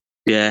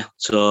 Yeah,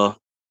 so...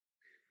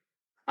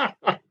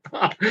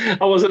 I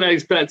wasn't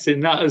expecting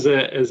that as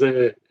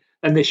a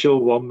initial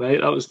one,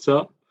 mate. That was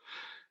tough.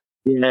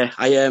 Yeah,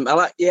 I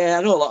like. Yeah,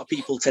 I know a lot of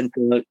people tend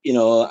to,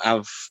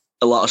 have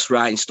a lot of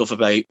writing stuff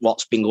about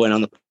what's been going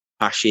on the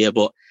past year,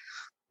 but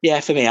yeah,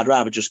 for me, I'd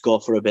rather just go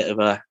for a bit of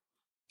a.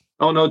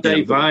 Oh no,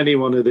 Dave Viney,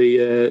 one of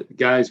the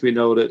guys we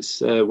know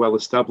that's well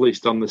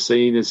established on the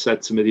scene, has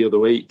said to me the other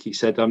week. He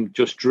said, "I'm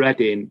just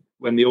dreading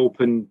when the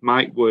open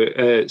mic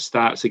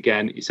starts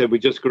again." He said, "We're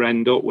just going to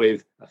end up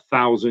with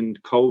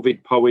 1,000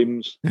 COVID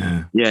poems."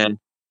 Yeah.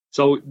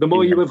 So the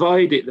more you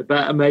avoid it, the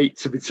better, mate.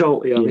 To be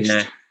totally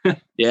honest.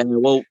 Yeah.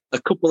 Well,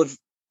 a couple of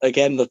like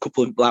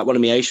one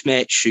of my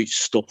housemates shoots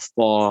stuff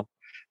for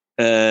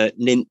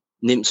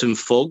Nymphs and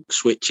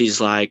Fugs, which is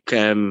like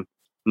Matt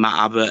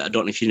Abbott. I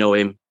don't know if you know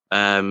him.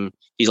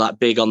 He's like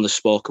big on the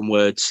spoken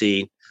word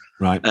scene,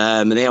 right?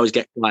 And they always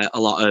get quite a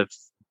lot of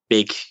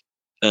big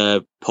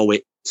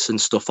poets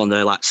and stuff on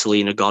there, like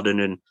Selena Godden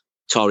and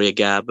Toria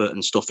Garbutt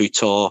and stuff, who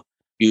tour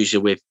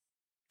usually with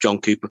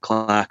John Cooper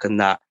Clarke and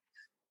that.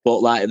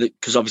 But like,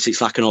 because obviously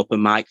it's like an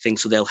open mic thing,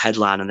 so they'll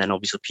headline, and then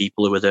obviously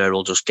people who are there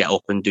will just get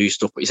up and do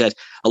stuff. But he said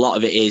a lot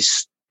of it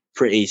is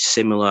pretty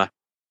similar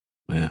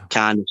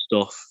kind of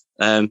stuff.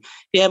 But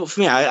for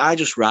me, I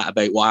just write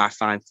about what I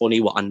find funny,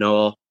 what I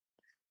know.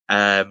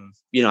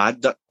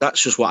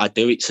 That's just what I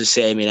do. It's the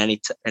same in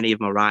any of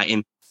my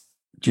writing.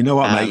 Do you know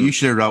what, mate? You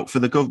should have wrote for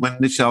the government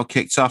when this all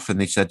kicked off, and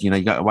they said,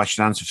 you got to wash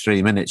your hands for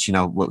 3 minutes,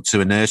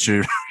 to a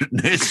nursery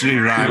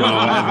rhyme or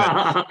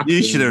whatever.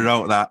 You should have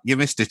wrote that. You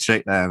missed a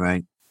trick there,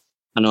 mate.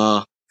 I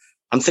know.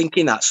 I'm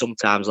thinking that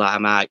sometimes, like, I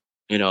might,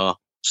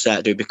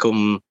 start to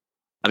become.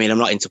 I mean, I'm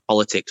not into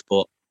politics,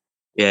 but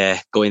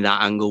going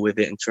that angle with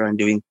it and trying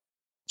doing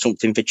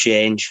something for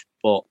change.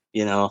 But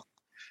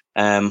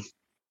I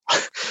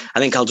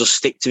think I'll just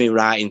stick to me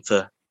writing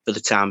for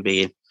the time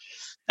being.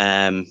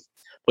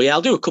 But yeah,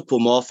 I'll do a couple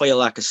more for you.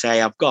 Like I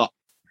say, I've got.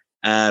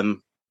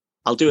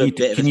 I'll do a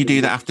bit. Can you do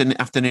that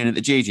afternoon at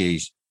the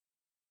GG's?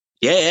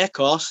 Yeah, of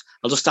course.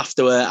 I'll just have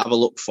to have a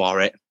look for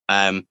it.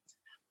 But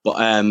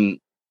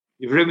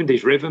you've ruined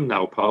his rhythm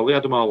now, Paul. He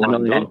had them all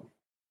lined on.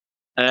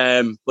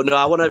 But no,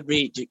 I want to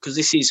read because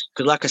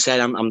like I said,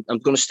 I'm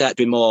going to start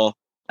doing more.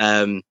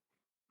 I'm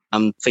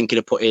thinking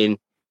of putting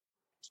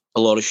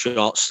a lot of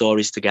short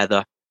stories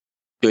together,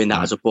 doing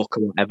that as a book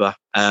or whatever.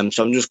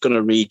 So I'm just going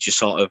to read you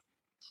sort of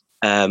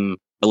a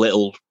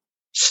little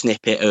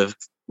snippet of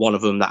one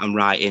of them that I'm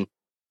writing.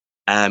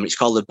 It's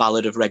called The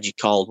Ballad of Reggie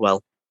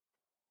Caldwell.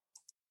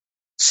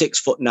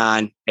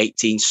 6'9",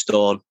 18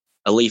 stone,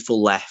 a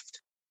lethal left,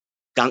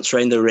 danced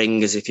around the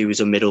ring as if he was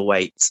a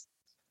middleweight.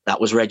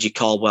 That was Reggie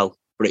Caldwell,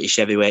 British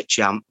heavyweight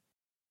champ.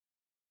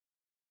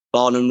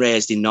 Born and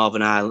raised in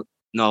Northern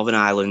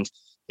Ireland,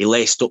 he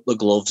laced up the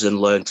gloves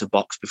and learned to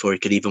box before he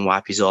could even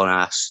wipe his own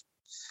ass.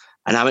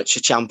 An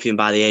amateur champion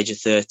by the age of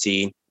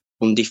 13,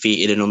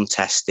 undefeated and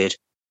untested.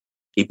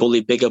 He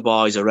bullied bigger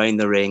boys around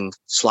the ring,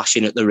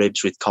 slashing at the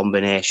ribs with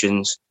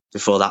combinations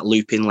before that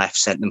looping left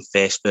sent them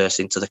face first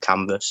into the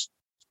canvas.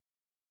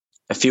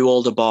 A few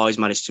older boys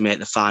managed to make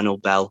the final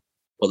bell,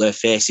 but their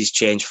faces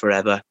changed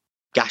forever.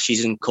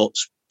 Gashes and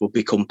cuts would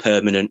become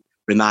permanent,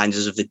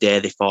 reminders of the day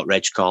they fought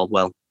Reg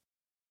Caldwell.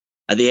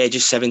 At the age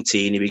of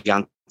 17, he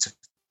began to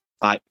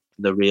fight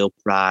for the real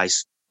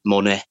prize,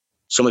 money.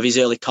 Some of his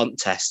early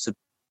contests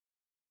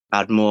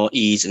had more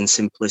ease and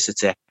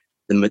simplicity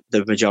than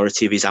the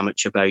majority of his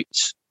amateur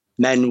bouts.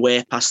 Men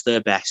way past their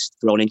best,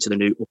 thrown into the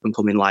new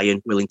up-and-coming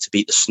lion, willing to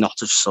beat the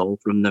snot of soul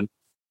from them,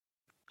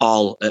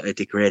 all at a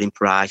degrading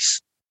price.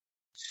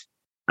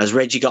 As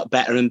Reggie got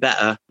better and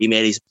better, he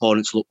made his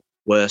opponents look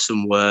worse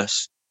and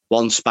worse.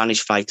 One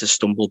Spanish fighter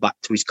stumbled back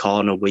to his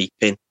corner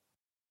weeping.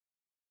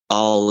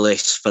 All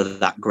this for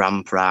that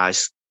grand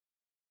prize.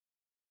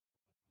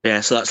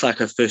 Yeah, so that's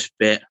like a first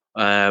bit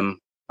that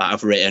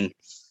I've written.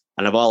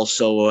 And I've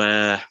also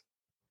got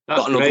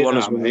another one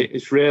as well. Mate.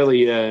 It's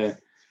really...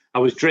 I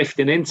was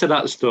drifting into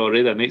that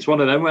story then. It's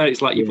one of them where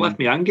it's like, you've left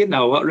me hanging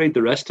now. I'll read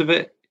the rest of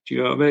it. Do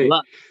you know what I mean?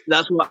 Well,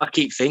 that's what I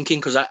keep thinking,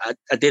 because I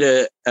did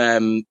a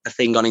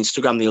thing on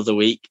Instagram the other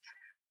week,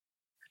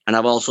 and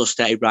I've also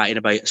started writing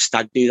about a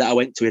stag do that I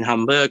went to in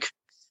Hamburg.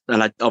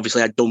 And I'd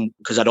done,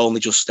 because I'd only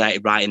just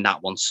started writing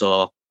that one,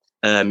 so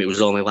it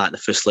was only like the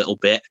first little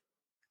bit.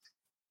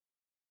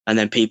 And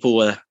then people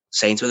were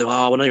saying to me, "Oh,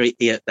 I want to read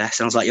it best."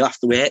 And I was like, "You'll have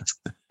to wait."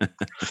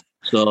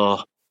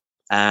 So,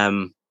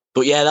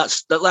 but yeah,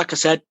 that's like I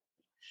said,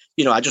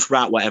 I just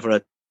write whatever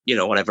I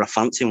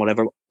fancy and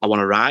whatever I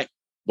want to write.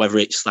 Whether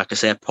it's, like I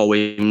say,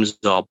 poems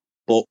or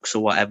books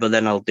or whatever,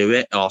 then I'll do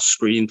it, or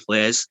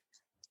screenplays.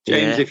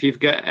 James, if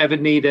you've ever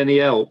need any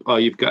help or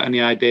you've got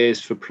any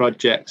ideas for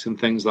projects and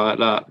things like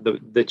that,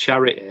 the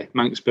charity,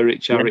 Manx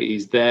Spirit Charity,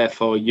 is there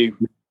for you.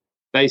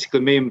 Basically,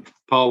 me and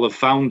Paul have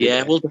found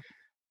it,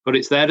 but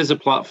it's there as a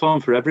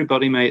platform for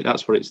everybody, mate.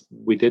 That's what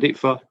we did it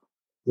for.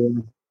 Yeah.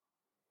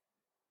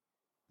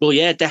 Well,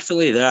 yeah,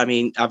 definitely there. I've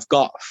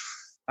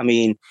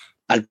been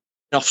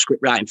off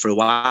script writing for a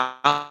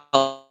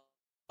while.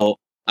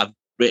 I've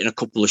written a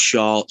couple of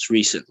shorts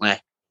recently,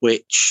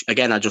 which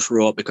again I just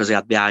wrote because I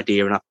had the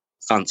idea and I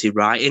fancied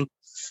writing.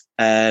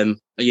 And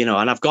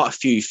I've got a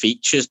few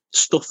features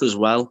stuff as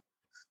well.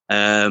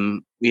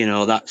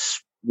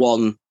 That's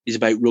one is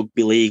about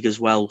rugby league as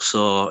well.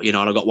 So, and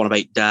I've got one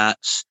about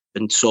darts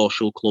and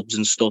social clubs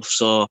and stuff.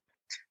 So,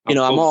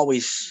 I'm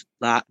always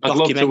that. I'd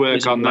love to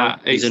work on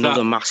that. It's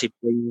another massive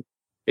thing.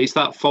 It's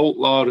that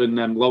folklore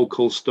and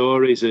local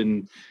stories,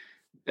 and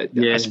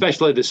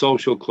especially the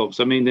social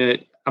clubs.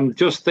 I'm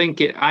just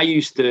thinking, I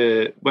used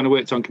to, when I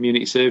worked on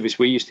community service,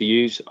 we used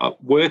to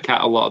work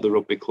at a lot of the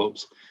rugby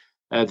clubs.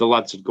 The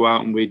lads would go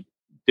out and we'd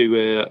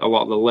do a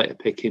lot of the litter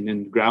picking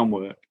and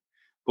groundwork.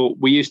 But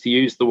we used to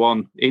use the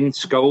one in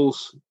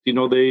Scholes,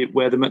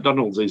 where the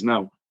McDonald's is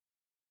now.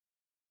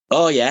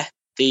 Oh, yeah.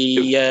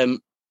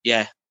 What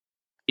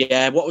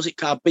was it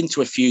called? I've been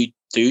to a few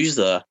do's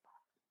there.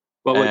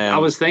 Well, I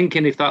was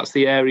thinking if that's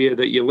the area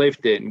that you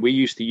lived in, we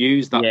used to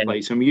use that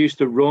place, and we used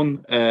to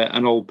run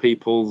an old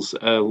people's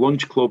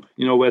lunch club.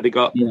 Where they'd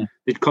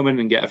come in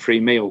and get a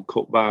free meal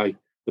cut by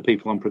the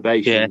people on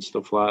probation and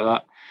stuff like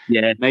that.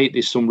 Yeah, mate,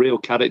 there's some real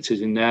characters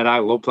in there. I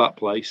love that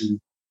place.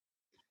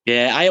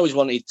 Yeah, I always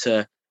wanted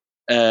to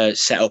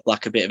set up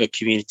like a bit of a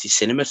community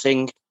cinema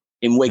thing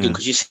in Wigan,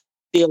 because you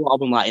see a lot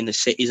of them like in the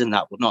cities and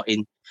that, but not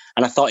in.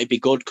 And I thought it'd be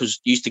good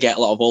because you used to get a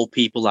lot of old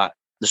people that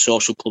the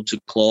social clubs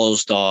had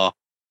closed, or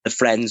the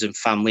friends and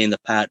family and the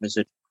partners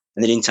and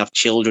they didn't have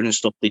children and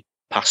stuff. They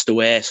passed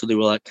away. So they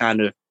were like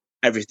kind of,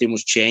 everything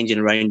was changing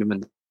around them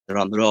and they're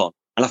on their own.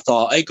 And I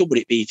thought, how good would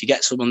it be if you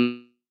get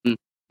someone,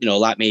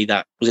 like me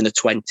that was in the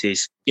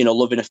 20s,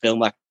 loving a film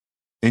like.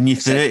 In your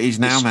 30s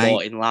now,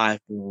 mate. In life.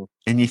 In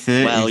your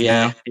 30s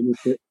now.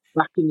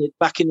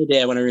 Back in the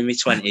day when I was in my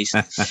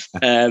 20s.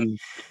 And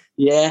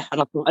I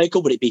thought, how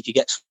good would it be if you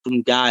get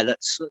some guy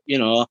that's,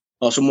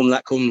 or someone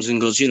that comes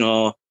and goes,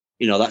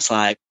 that's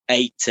like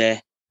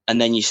 80. And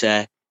then you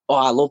say, oh,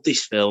 I love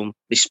this film,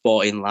 This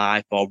Sporting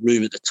Life, or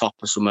Room at the Top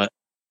or something.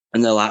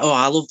 And they're like, oh,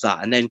 I love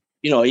that. And then,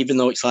 even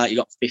though it's like you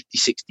got 50,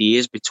 60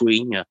 years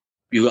between you,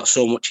 you've got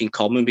so much in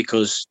common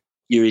because,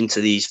 you're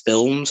into these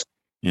films.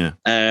 Yeah.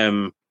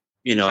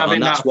 You know, having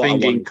and that's that what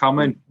thing in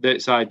common,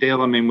 that's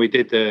ideal. I mean, we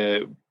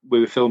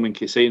were filming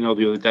Casino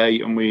the other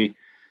day, and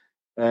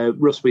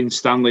Russ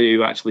Winstanley,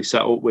 who actually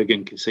set up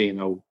Wigan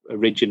Casino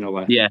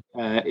originally,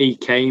 he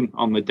came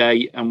on the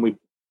day, and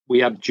we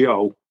had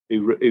Joe,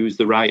 who was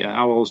the writer.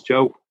 How old's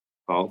Joe,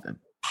 Paul?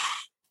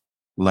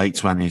 Late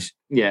 20s.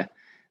 Yeah.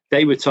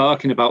 They were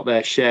talking about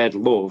their shared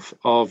love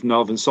of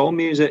Northern Soul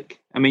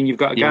music. I mean, you've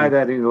got a guy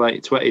there in the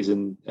late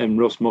 20s, and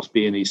Russ must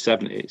be in his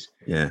 70s.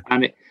 Yeah.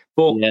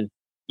 But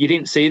you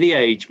didn't see the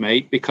age,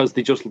 mate, because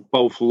they just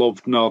both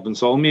loved Northern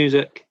Soul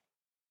music.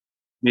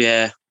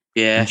 Yeah,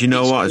 yeah. And you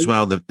know what, as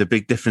well, the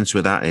big difference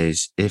with that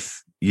is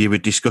if you were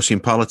discussing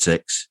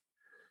politics,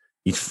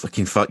 you'd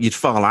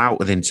fall out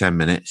within 10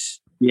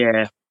 minutes.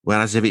 Yeah.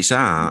 Whereas if it's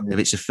art, if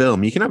it's a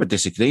film, you can have a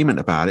disagreement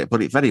about it,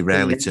 but it very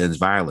rarely turns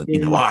violent. You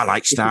know, I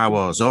like Star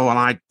Wars. Oh,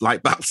 I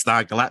like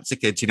Battlestar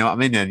Galactica. Do you know what I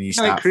mean? And you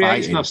start it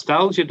creates fighting.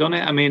 Nostalgia, doesn't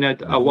it? I mean,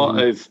 a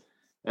lot of...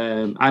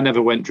 I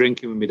never went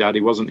drinking with my dad.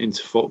 He wasn't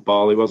into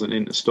football. He wasn't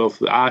into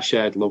stuff. Our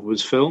shared love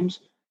was films,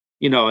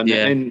 you know,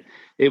 and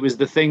it was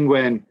the thing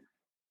when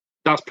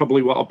that's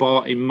probably what I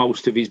bought him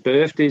most of his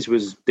birthdays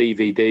was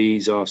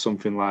DVDs or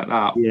something like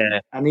that. Yeah.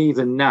 And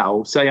even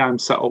now, say I'm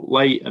sat up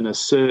late and a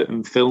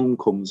certain film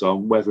comes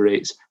on, whether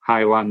it's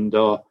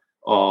Highlander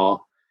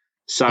or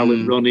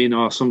Silent Running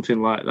or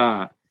something like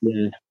that.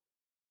 Yeah.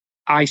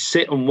 I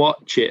sit and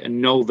watch it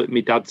and know that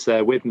my dad's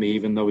there with me,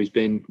 even though he's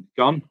been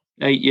gone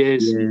 8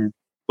 years. Yeah.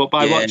 But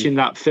by watching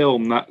that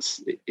film,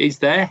 he's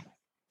there.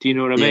 Do you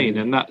know what I mean?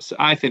 And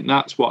I think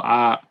that's what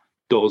art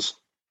does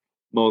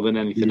more than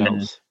anything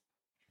else.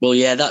 Well,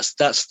 yeah,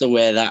 that's the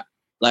way that,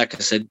 like I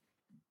said,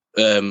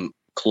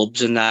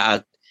 clubs and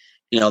that,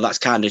 that's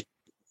kind of,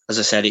 as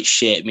I said, it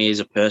shaped me as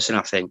a person,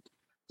 I think,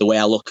 the way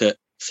I look at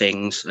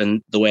things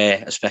and the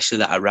way, especially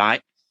that I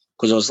write,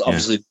 because I was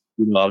obviously,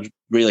 I was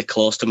really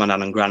close to my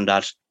nan and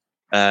granddad.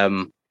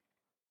 My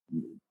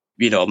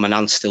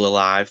nan's still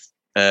alive,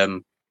 but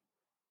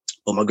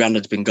my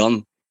granddad's been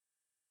gone,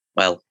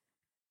 well,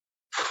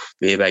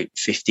 be about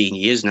 15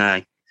 years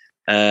now.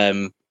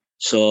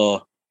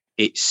 So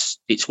it's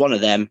one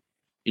of them,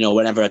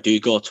 whenever I do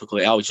go to a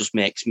club, it always just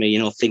makes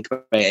me, think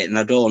about it. And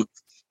I don't,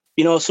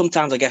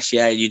 sometimes I guess,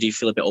 you do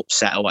feel a bit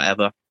upset or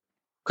whatever,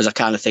 because I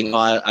kind of think,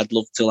 I'd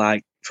love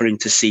to for him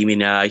to see me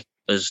now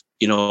as,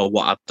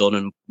 what I've done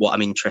and what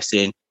I'm interested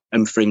in,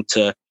 and for him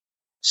to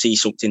see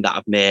something that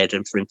I've made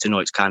and for him to know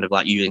it's kind of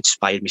like you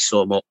inspired me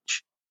so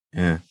much.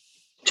 Yeah.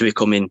 To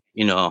becoming,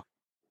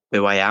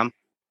 who I am.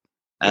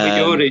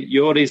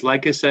 You're his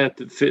legacy.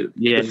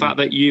 The fact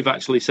that you've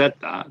actually said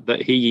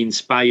that he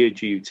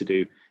inspired you to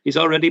do, he's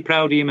already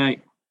proud of you,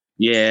 mate.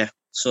 Yeah.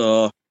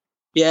 So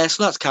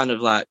that's kind of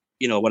like,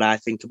 what I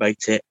think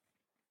about it.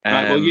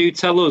 Right, well, you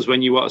tell us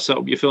when you want to set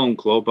up your film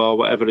club or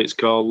whatever it's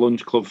called,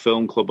 Lunch Club,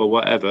 Film Club or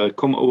whatever,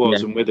 come to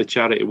us and with a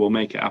charity we'll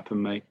make it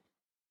happen, mate.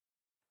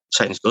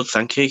 Sounds good,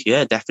 thank you.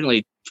 Yeah,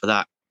 definitely for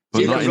that.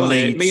 But not in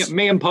Leeds.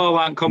 Me and Paul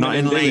aren't coming. Not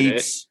in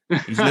Leeds.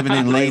 He's living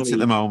in Leeds at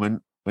the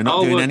moment. We're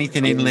not doing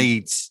anything in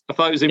Leeds. I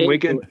thought it was in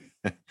Wigan.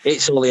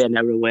 It's only an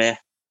hour away.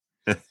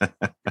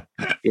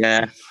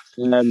 Yeah.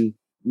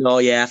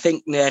 I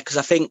think, because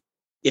I think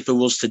if I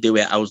was to do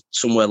it, I was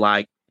somewhere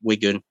like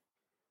Wigan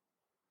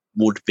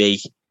would be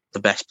the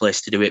best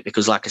place to do it,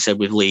 because like I said,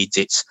 with Leeds,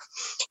 it's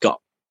got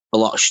a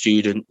lot of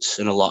students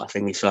and a lot of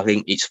things. So I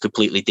think it's a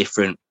completely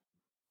different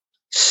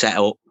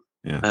setup.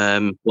 Yeah.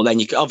 Well, then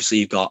you've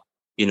got,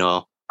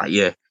 like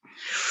your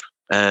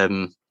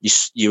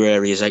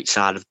areas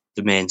outside of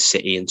the main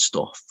city and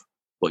stuff.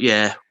 But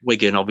yeah,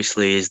 Wigan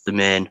obviously is the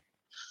main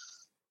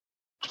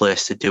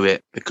place to do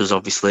it, because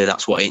obviously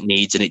that's what it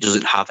needs, and it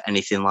doesn't have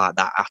anything like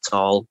that at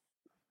all.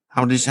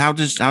 How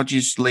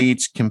does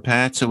Leeds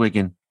compare to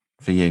Wigan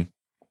for you?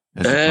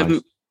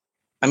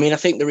 I mean, I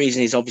think the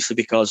reason is obviously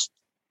because,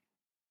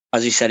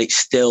 as you said, it's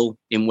still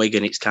in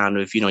Wigan. It's kind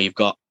of, you've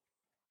got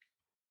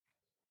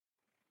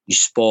your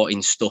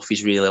sporting stuff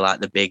is really like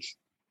the big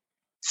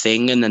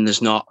thing, and then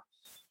there's not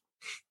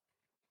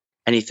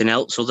anything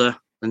else other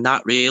than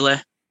that, really.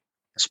 I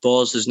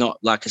suppose there's not,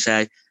 like I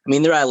said, I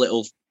mean, there are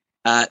little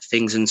art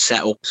things and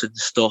setups and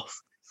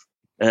stuff,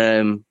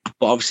 but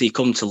obviously you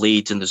come to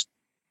Leeds and there's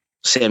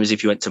same as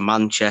if you went to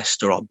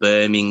Manchester or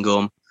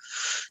Birmingham,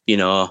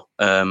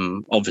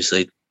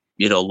 obviously,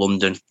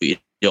 London, but you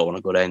don't want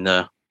to go down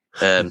there.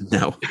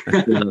 No.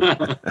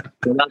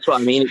 So that's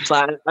what I mean. It's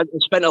like I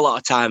spent a lot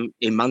of time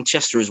in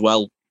Manchester as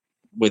well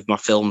with my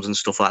films and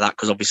stuff like that,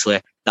 because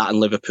obviously that and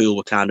Liverpool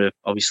were kind of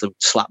obviously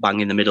slap bang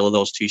in the middle of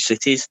those two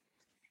cities.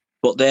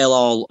 But they'll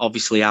all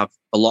obviously have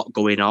a lot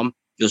going on.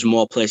 There's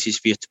more places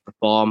for you to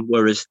perform.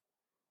 Whereas,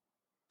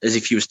 as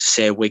if you was to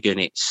say Wigan,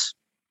 it's,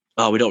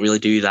 we don't really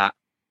do that.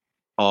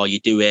 Or you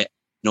do it,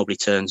 nobody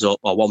turns up,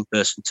 or one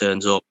person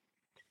turns up,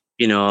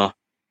 You know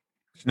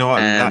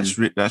what?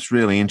 That's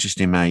really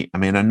interesting, mate. I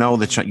mean, I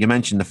know you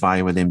mentioned the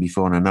fire with him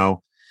before, and I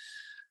know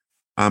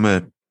I'm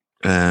a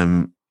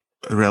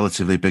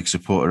relatively big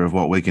supporter of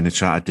what we're going to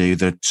try to do.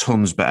 They're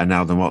tons better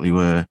now than what they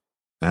were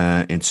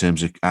in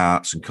terms of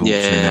arts and culture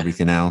and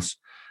everything else.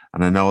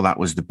 And I know that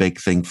was the big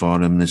thing for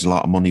them. There's a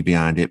lot of money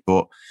behind it.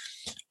 But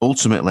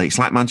ultimately, it's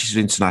like Manchester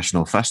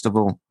International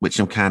Festival, which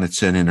I'm kind of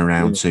turning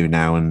around to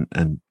now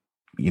and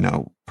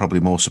probably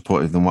more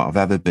supportive than what I've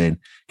ever been,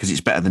 because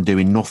it's better than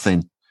doing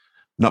nothing.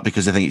 Not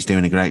because I think it's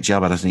doing a great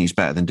job. I just think it's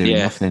better than doing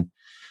nothing.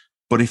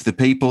 But if the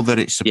people that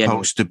it's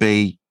supposed to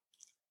be,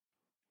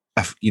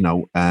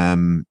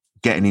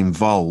 getting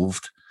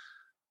involved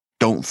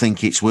don't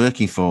think it's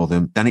working for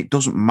them, then it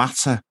doesn't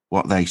matter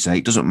what they say.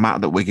 It doesn't matter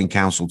that Wigan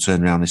Council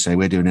turn around and say,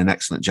 we're doing an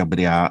excellent job of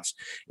the arts.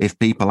 If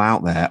people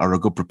out there, or a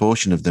good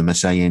proportion of them, are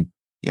saying,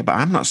 yeah, but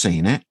I'm not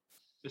seeing it.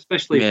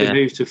 Especially if they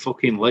move to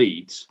fucking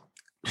Leeds.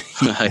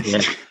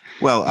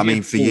 Well, I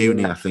mean, for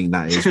uni, I think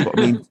that is. But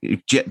I mean,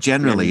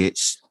 generally,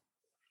 it's,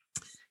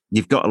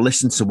 you've got to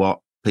listen to what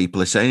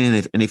people are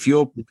saying, and if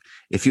you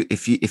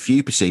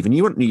perceive, and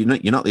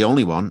you're not the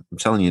only one, I'm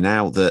telling you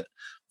now, that,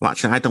 well,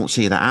 actually, I don't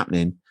see that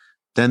happening,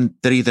 then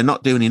they're either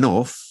not doing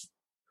enough,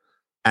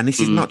 and this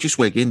is not just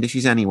Wigan, this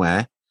is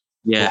anywhere.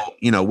 Yeah.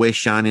 But, we're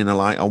shining a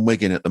light on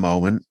Wigan at the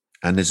moment,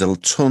 and there's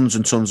tons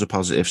and tons of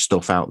positive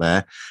stuff out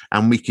there,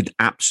 and we could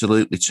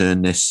absolutely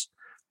turn this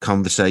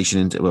conversation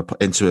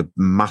into a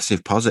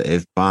massive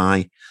positive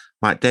by,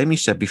 like Damien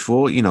said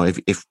before,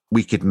 if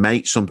we could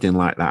make something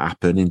like that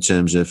happen in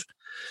terms of,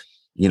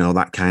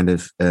 that kind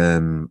of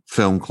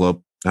film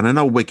club. And I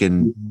know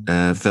Wigan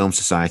Film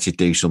Society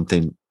do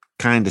something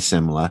kind of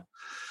similar.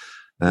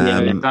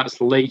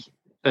 That's Lee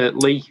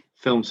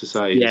Film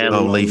Society. Yeah,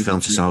 Lee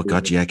Film Society. Oh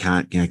God, yeah,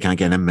 can't get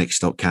them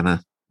mixed up, can I?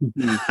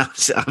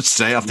 I'll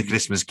say off the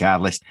Christmas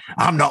card list,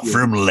 I'm not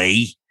from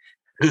Lee.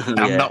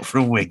 I'm not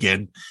from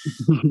Wigan.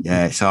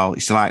 Yeah,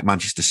 it's like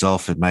Manchester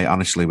Salford, mate.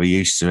 Honestly, we're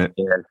used to it.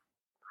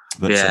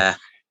 Yeah.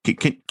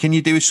 But can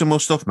you do some more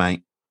stuff,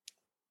 mate?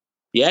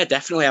 Yeah,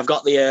 definitely. I've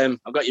got your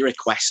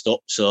request up,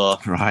 so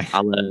right.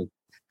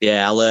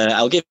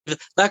 I'll give,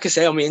 like I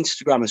say, on my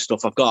Instagram and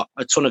stuff, I've got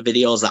a ton of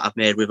videos that I've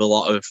made with a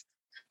lot of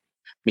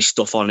my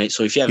stuff on it.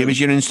 So if you give us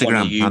your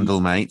Instagram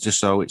handle, mate, just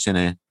so it's in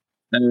here.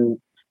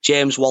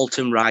 James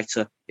Walton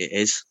Writer, it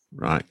is.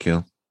 Right,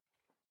 cool.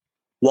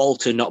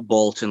 Walton, not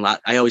Bolton. Like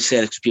I always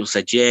say, because people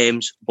say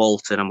James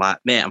Bolton. I'm like,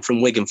 mate, I'm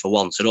from Wigan for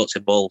once, so don't say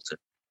Bolton.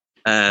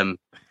 And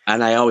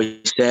I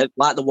always say,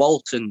 like the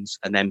Waltons,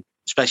 and then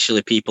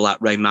especially people like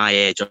around my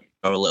age or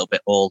a little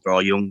bit older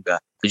or younger,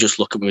 they just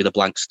look at me with a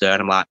blank stare.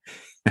 And I'm like,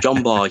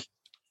 John Boy,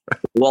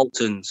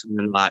 Waltons, and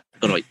then like, I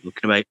don't know what you're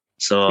looking about.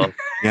 So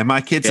yeah,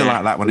 my kids are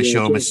like that when I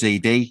show them a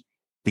CD.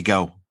 They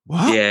go,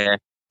 "What? Yeah,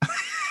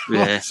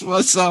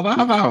 what's all that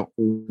about?"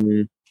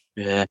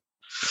 Yeah.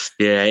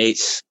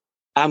 It's.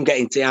 I'm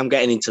getting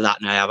into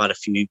that now. I've had a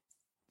few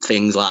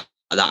things like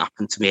that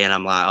happen to me, and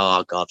I'm like,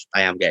 oh God,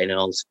 I am getting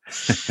old.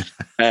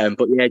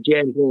 But yeah,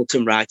 James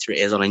Walton Writer it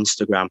is on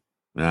Instagram.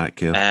 Right,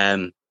 cool.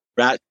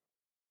 Right,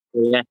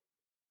 yeah.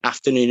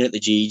 Afternoon at the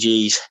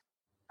GG's.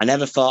 I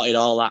never thought it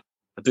all that.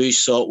 A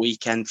booze-soaked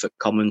weekend for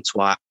common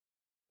twat.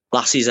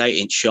 Lasses out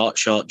in short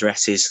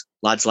dresses.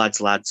 Lads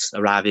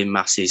arrive in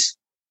masses.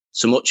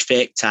 So much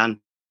fake tan,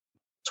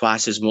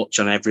 twice as much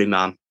on every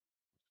man.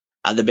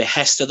 At the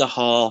behest of the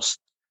horse,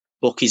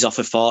 bookies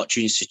offer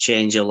fortunes to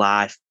change your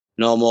life.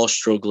 No more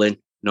struggling,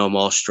 no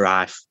more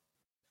strife.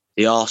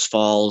 The horse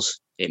falls,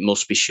 it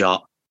must be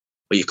shot,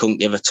 but you couldn't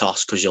give a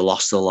toss because you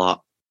lost a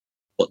lot.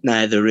 But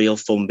now the real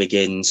fun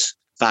begins.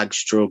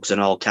 Fags, drugs and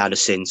all kind of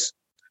sins.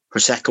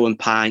 Prosecco and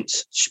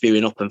pints,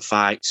 spewing up and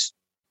fights.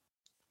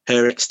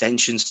 Her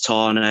extensions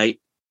torn out,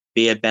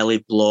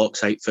 beer-bellied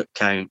blokes out for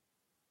count.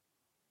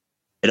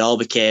 It all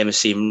became a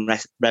scene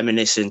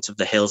reminiscent of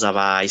the Hills Have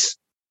Eyes.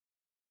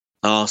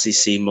 The horses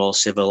seem more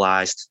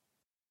civilised.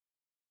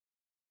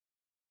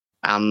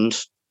 And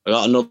I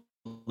got another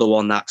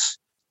one that's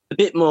a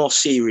bit more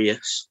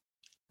serious.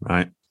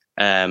 Right.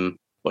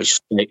 Which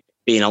like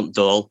being on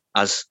Dole,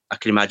 as I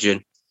can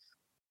imagine,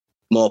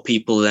 more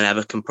people than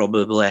ever can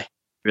probably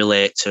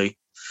relate to.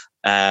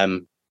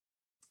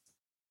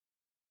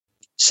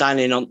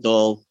 Signing on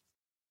Dole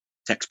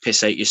takes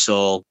piss out your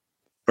soul.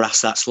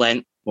 Brass that's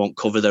lent won't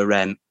cover the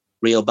rent.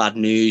 Real bad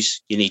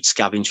news, you need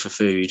scavenge for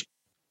food.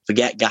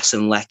 Forget gas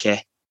and lecky,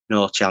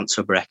 no chance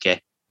for brekkie.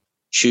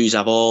 Shoes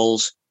have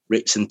holes,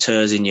 rips and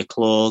tears in your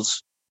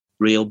clothes.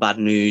 Real bad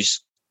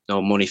news,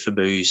 no money for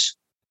booze.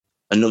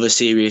 Another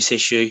serious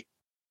issue,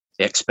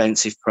 the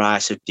expensive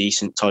price of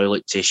decent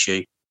toilet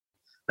tissue.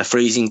 A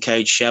freezing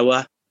cold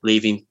shower,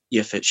 leaving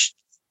you for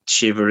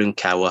shiver and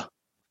cower.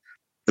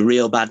 The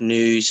real bad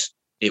news,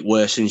 it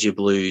worsens your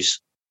blues.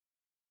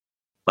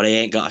 But I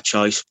ain't got a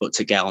choice but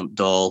to get on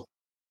Dole.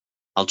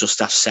 I'll just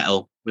have to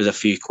settle with a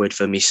few quid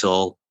for me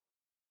soul.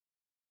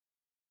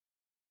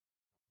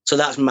 So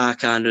that's my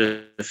kind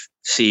of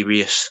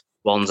serious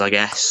ones, I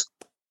guess.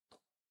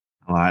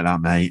 I like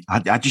that, mate.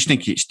 I just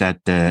think it's dead,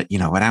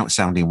 without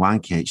sounding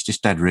wanky, it's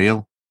just dead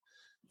real.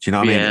 Do you know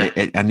what I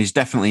mean? And there's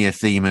definitely a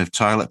theme of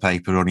toilet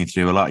paper running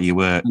through a lot of your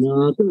work.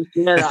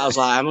 I was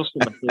like, I must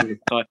have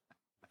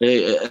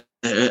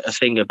a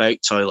thing about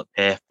toilet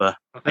paper.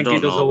 I think he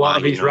does a lot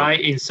of his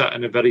writing sat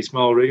in a very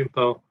small room,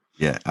 Paul.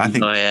 Yeah, I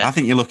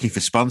think you're looking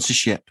for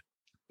sponsorship.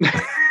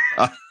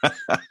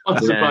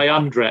 Sponsored by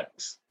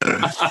Andrex.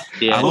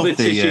 Yeah. All the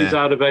tissues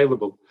are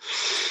available.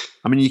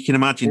 I mean, you can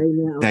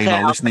imagine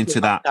Damo listening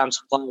to that.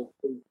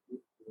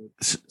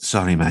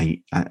 Sorry,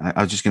 mate.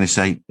 I was just going to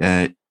say,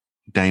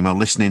 Damo,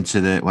 listening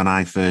to when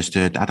I first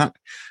heard, I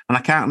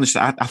can't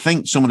understand. I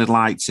think someone had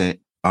liked it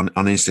on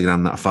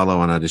Instagram that I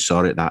follow, and I just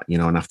saw it that,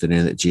 an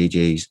afternoon at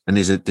GG's. And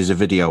there's a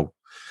video.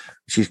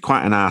 She's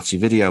quite an arty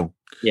video.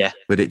 Yeah.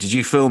 But did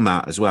you film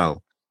that as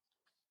well?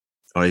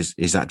 Or is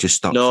that just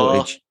stock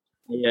footage?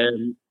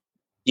 What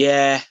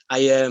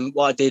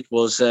I did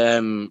was,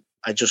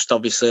 I just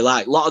obviously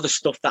like a lot of the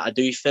stuff that I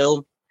do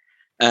film.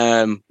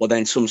 Well,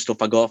 then some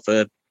stuff I got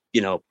for,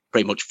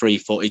 pretty much free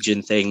footage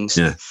and things.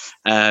 Yeah.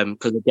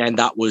 Because again,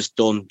 that was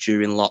done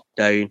during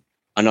lockdown.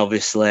 And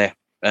obviously,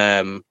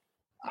 I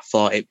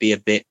thought it'd be a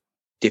bit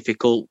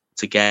difficult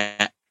to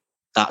get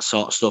that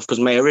sort of stuff. Because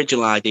my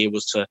original idea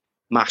was to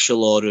mash a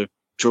load of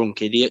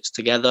drunk idiots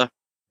together,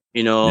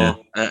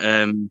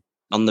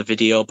 on the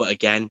video. But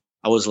again,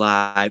 I was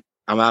like,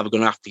 I'm either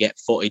going to have to get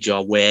footage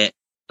or wait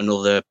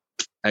another,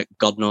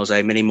 God knows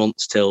how many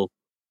months till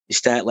you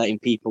start letting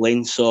people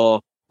in.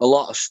 So a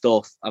lot of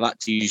stuff I've had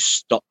to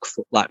use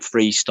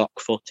free stock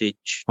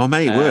footage. Well,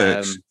 mate, it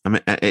works. I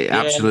mean, it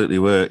absolutely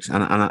works.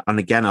 And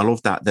again, I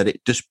love that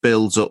it just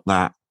builds up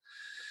that.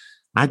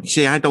 I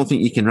don't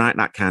think you can write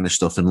that kind of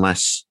stuff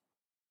unless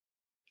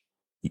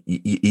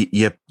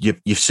you've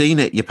seen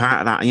it. You're part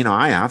of that.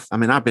 I have. I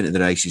mean, I've been to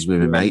the races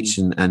with my mates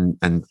and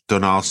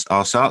done all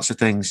sorts of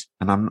things.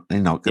 And I'm,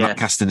 not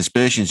casting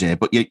aspersions here,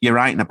 but you're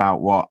writing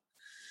about what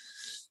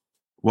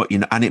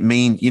and it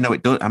means,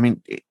 it does. I mean,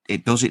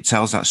 it does. It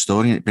tells that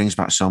story, and it brings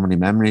back so many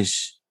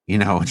memories.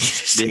 And you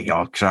just think,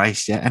 oh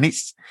Christ, yeah. And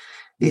it's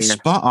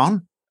spot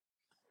on.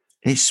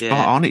 It's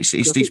spot on. It's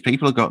these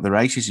people who got the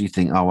races who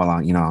think, oh well,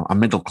 I'm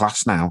middle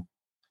class now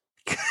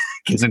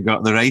because I've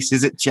got the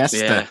races at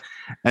Chester. Yeah.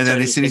 And then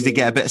as soon as they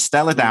get a bit of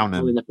Stella down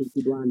them,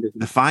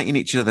 they're fighting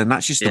each other, and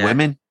that's just the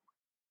women.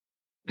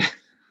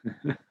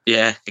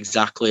 Yeah,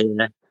 exactly.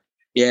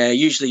 Yeah,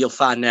 usually you'll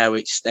find now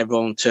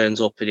everyone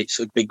turns up and it's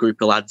a big group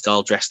of lads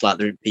all dressed like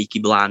they're in Peaky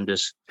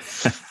Blinders.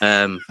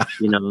 That's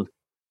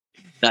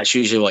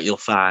usually what you'll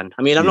find.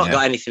 I mean, I've not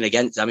got anything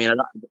against it. I mean,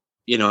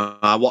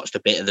 I watched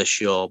a bit of the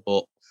show,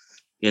 but,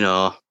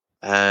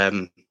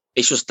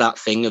 it's just that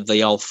thing of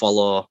they all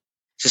follow.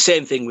 It's the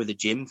same thing with the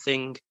gym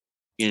thing,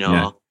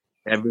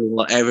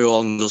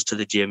 Everyone goes to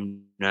the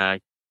gym now.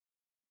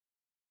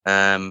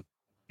 But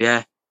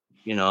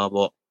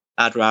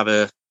I'd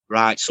rather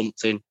write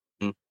something.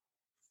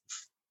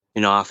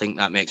 I think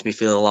that makes me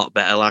feel a lot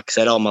better. Like I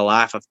said, all my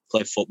life I've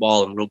played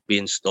football and rugby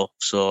and stuff.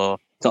 So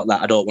it's not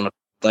that I don't want to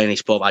play any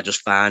sport, but I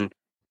just find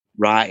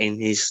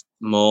writing is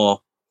more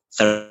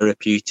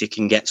therapeutic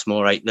and gets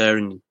more out there.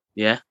 And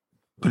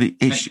but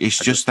it's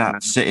just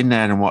that sitting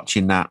there and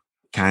watching that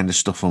kind of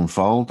stuff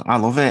unfold. I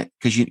love it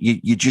because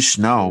you just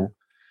know.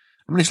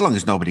 I mean, as long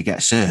as nobody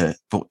gets hurt,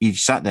 but you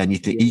sat there and you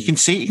think you can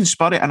see it, you can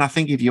spot it. And I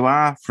think if you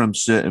are from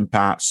certain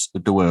parts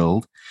of the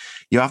world,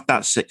 you have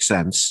that sixth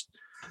sense.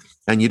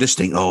 And you just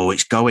think, oh,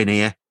 it's going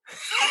here.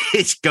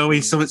 It's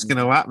going, something's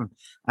going to happen.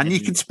 And you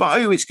can spot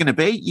who it's going to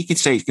be. You can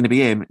say it's going to be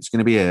him, it's going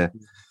to be her.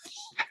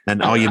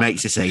 And all your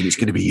mates are saying it's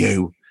going to be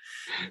you.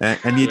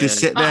 And you just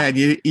sit there and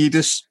you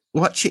just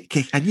watch it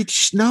kick and you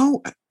just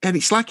know. And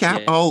it's like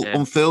it all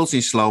unfurls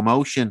in slow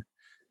motion.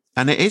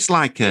 And it is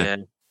like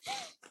and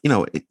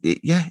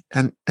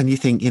you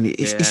think,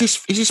 is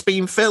this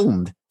being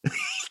filmed?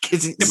 But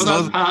that's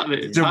part of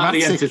it. Part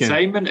of the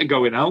entertainment of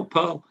going out,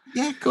 Paul.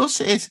 Yeah, of course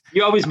it is.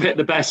 You always pick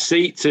the best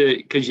seat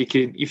because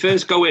you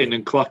first go in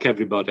and clock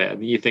everybody,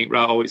 and then you think,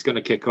 right, it's going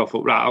to kick off.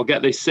 Right, I'll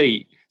get this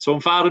seat. So I'm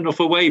far enough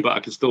away, but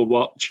I can still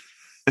watch.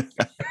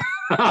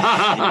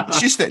 It's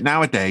just that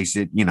nowadays,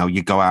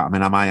 you go out. I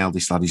mean, my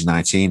eldest lad is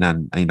 19,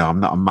 and I'm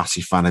not a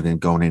massive fan of them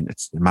going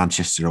into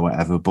Manchester or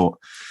whatever. But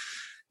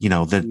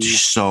there's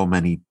just so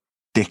many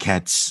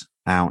dickheads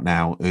out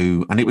now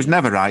and it was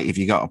never right if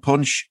you got a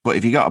punch, but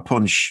if you got a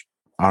punch,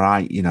 all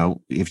right,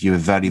 if you were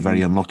very,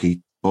 very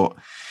unlucky, but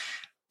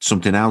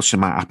something else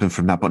might happen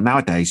from that. But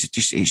nowadays,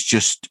 it's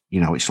just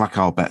it's like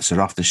all bets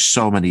are off. There's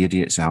so many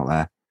idiots out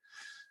there,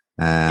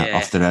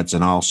 off their heads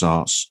and all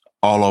sorts,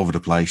 all over the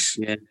place.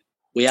 Yeah,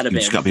 we had a bit. You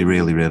just got to be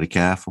really, really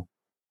careful.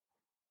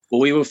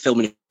 Well, we were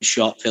filming a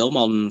short film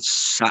on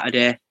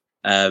Saturday,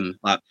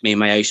 like me and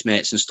my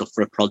housemates and stuff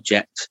for a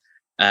project,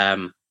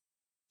 and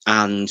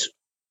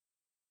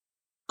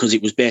because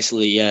it was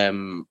basically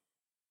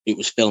it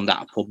was filmed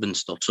at a pub and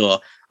stuff. So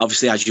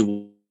obviously, as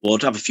you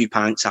would, have a few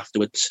pints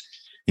afterwards.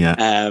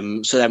 Yeah.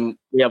 So then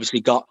we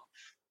obviously got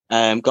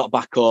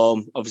back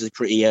home, obviously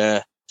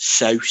pretty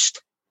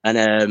soused,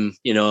 and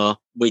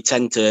we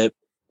tend to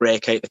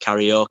break out the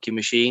karaoke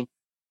machine.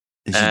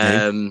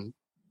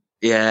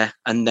 Yeah,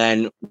 and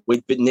then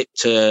we'd been nipped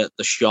to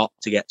the shop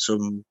to get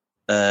some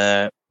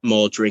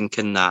more drink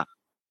and that,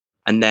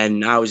 and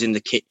then I was in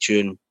the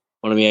kitchen.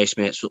 One of my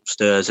housemates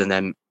upstairs, and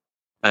then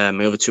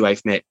my other two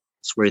housemates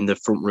were in the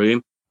front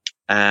room.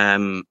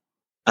 And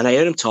I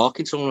heard him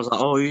talking to someone. I was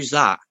like, "Oh, who's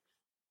that?"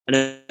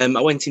 And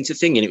I went into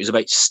thing, and it was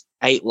about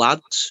 8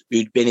 lads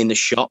who'd been in the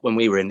shop when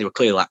we were in. They were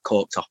clearly like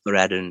coked off their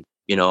head and,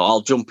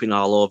 all jumping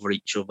all over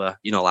each other,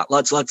 like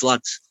lads.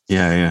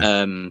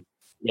 Yeah.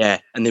 Yeah.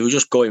 And they were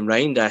just going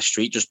round our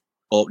street, just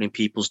opening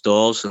people's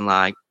doors. And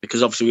like,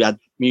 because obviously we had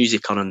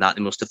music on and that,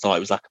 they must have thought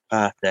it was like a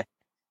party.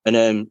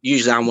 And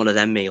usually I'm one of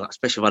them, like,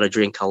 especially if I had a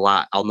drink, I'm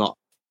not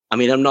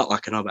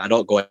like an hobbit. I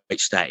don't go out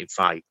starting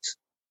fights,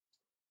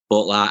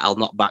 but like, I'll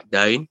not back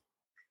down.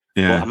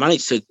 Yeah. But I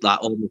managed to like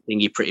hold the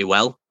thingy pretty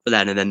well for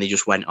then, and then they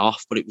just went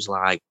off. But it was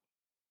like,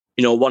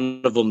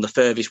 one of them, the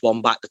furthest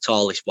one back, the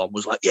tallest one,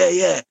 was like,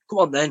 yeah, come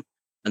on then.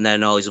 And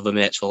then all his other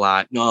mates were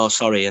like, no,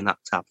 sorry, and that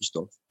type of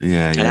stuff.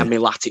 Yeah. And I had my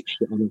latex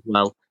shit on as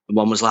well. And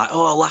one was like,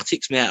 oh,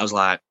 latex, mate. He was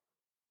like,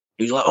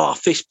 oh,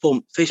 fist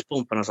pump.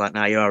 And I was like,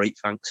 nah, you're all right,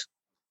 thanks.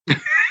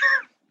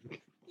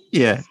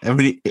 Yeah. I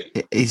mean,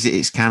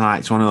 it's kind of like,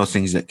 it's one of those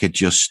things that could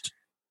just,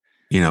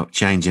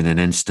 change in an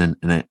instant,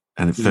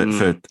 and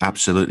for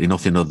absolutely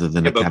nothing other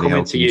than a karaoke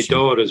coming to your machine.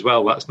 door as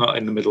well. That's not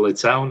in the middle of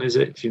town, is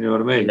it? Do you know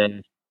what I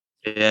mean?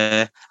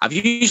 Yeah. I've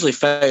usually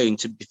found,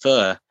 to be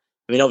fair,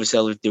 I mean, obviously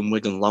I lived in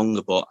Wigan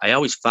longer, but I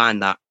always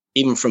find that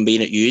even from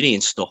being at uni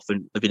and stuff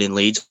and living in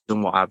Leeds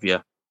and what have you,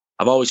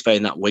 I've always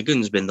found that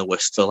Wigan's been the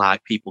worst for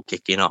like people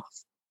kicking off.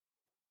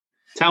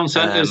 Town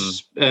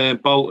centres,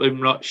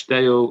 Bolton,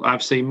 Rochdale,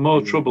 I've seen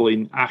more trouble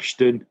in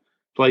Ashton,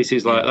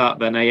 places like that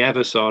than I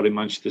ever saw in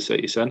Manchester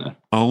City Centre.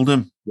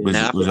 Oldham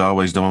was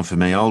always the one for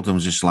me.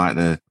 Oldham's just like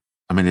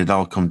they'd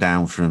all come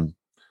down from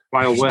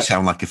Wild West.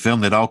 Sound like a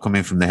film. They'd all come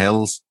in from the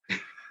hills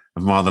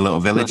of more the little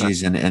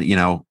villages, and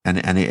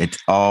it'd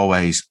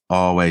always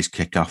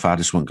kick off. I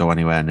just wouldn't go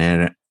anywhere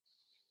near it.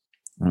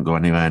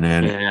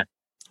 Yeah.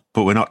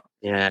 But we're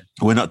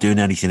not doing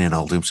anything in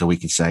Oldham, so we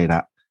can say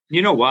that.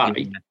 You know why?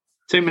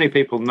 Too many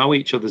people know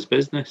each other's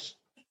business.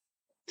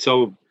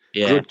 So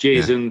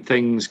grudges and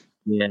things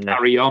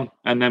carry on.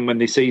 And then when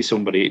they see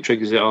somebody, it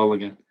triggers it all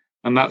again.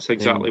 And that's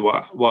exactly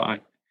what I,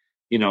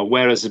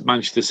 whereas at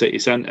Manchester City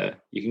Centre,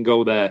 you can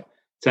go there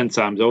 10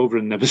 times over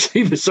and never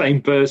see the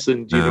same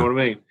person. Do you know what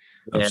I mean?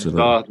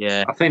 Absolutely.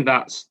 So I think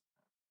that's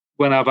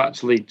when I've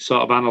actually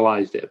sort of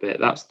analysed it a bit.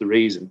 That's the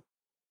reason.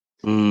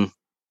 I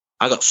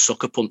got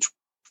sucker punched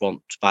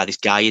once by this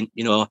guy in, do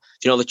you know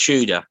the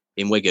Tudor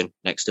in Wigan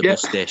next to the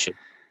bus station?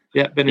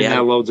 Yeah, been in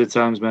there loads of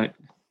times, mate.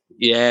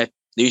 Yeah,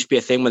 there used to be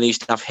a thing when they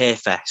used to have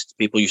Hayfest.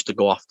 People used to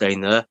go off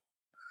down there.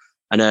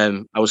 And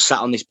I was sat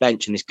on this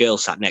bench and this girl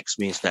sat next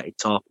to me and started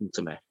talking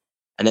to me.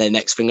 And then the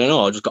next thing I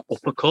know, I just got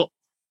uppercut.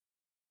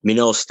 My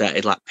nose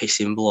started like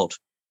pissing blood.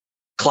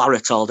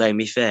 Claret all down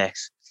my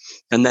face.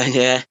 And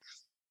then,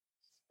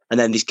 and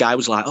then this guy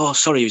was like, oh,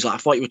 sorry. He was like, I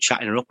thought you were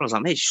chatting her up. And I was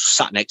like, mate, she just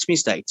sat next to me and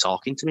started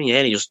talking to me. Yeah,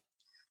 and he just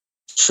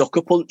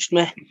sucker punched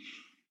me.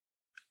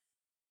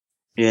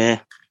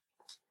 Yeah.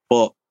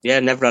 But,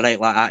 never had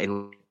anything like that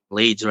in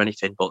Leeds or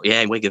anything. But,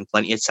 in Wigan,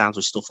 plenty of times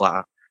with stuff like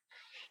that.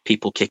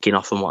 People kicking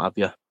off and what have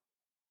you.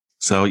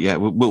 So,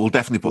 we'll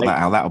definitely put that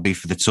out. That'll be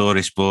for the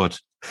tourist board.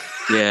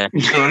 Yeah.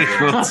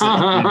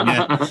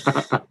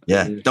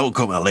 Yeah, don't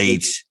come to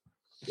Leeds.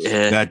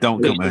 Yeah,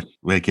 don't come to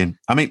Wigan.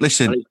 I mean,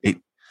 listen,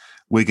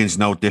 Wigan's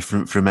no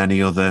different from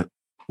any other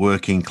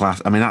working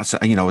class. I mean, that's,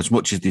 as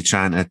much as they're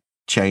trying to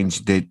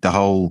change the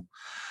whole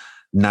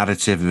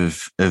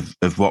narrative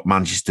of what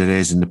Manchester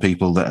is and the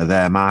people that are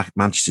there.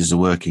 Manchester's a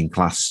working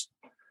class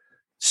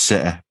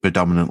city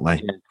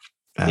predominantly.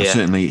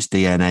 Certainly its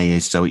DNA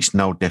is, so it's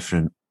no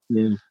different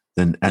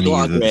than any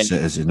other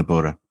cities in the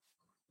borough.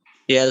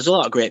 Yeah, there's a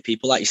lot of great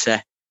people, like you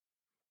say.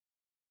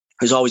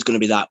 There's always going to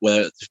be that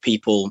where there's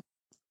people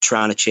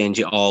trying to change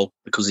it all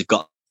because they've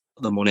got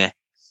the money.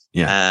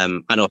 Yeah.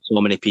 I know so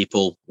many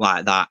people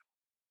like that.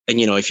 And,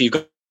 if you've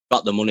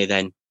got the money,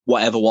 then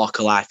whatever walk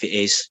of life it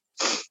is,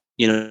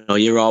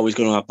 you're always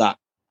going to have that,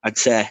 I'd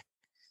say,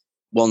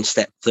 one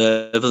step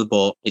further,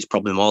 but it's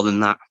probably more than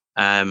that.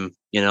 I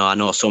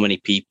know so many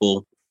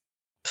people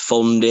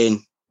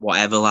funding,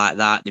 whatever like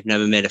that. They've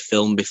never made a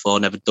film before,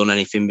 never done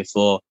anything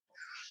before.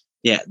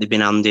 Yeah, they've been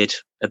handed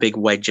a big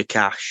wedge of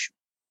cash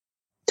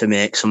to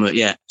make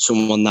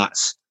someone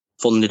that's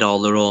funded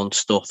all their own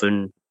stuff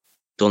and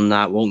done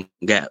that won't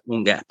get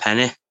a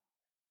penny.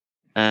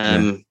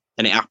 And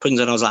it happens,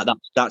 and I was like,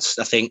 that's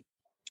I think,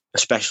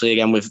 especially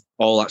again with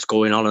all that's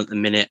going on at the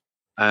minute.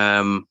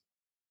 I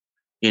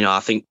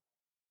think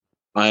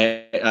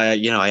I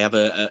have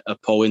a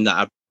poem that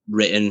I've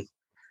written,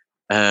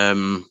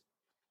 and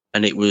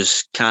it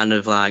was kind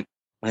of like,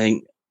 I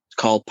think it's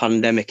called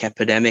Pandemic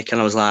Epidemic, and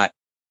I was like,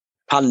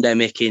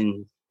 pandemic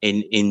in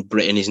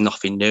Britain is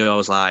nothing new. I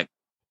was like,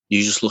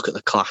 you just look at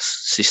the class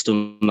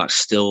system that's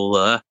still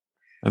there.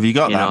 Have you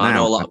got that now? I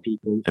know a lot of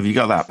people. Have you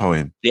got that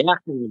poem? Yeah,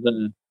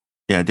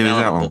 do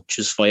that one.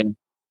 Butchers for you.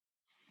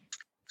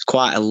 It's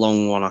quite a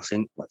long one, I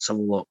think. Let's have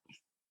a look.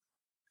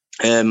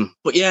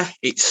 But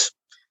it's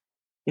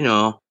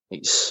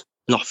it's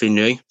nothing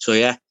new.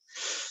 So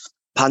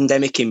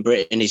pandemic in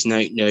Britain is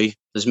not new.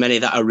 There's many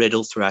that are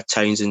riddled through our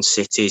towns and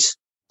cities.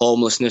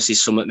 Homelessness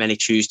is something many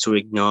choose to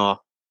ignore.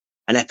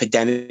 An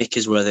epidemic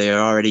is where they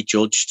are already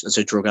judged as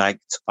a drug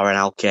addict or an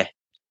alky.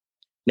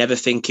 never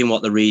thinking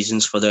what the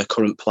reasons for their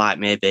current plight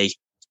may be.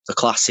 The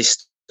class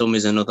system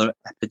is another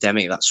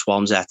epidemic that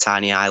swarms their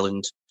tiny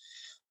island,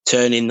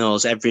 turning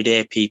those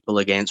everyday people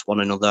against one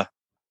another,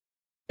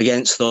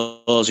 against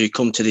those who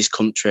come to this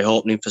country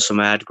hoping for some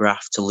hard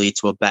graft to lead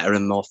to a better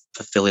and more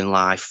fulfilling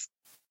life.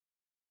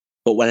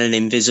 But when an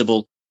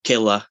invisible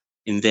killer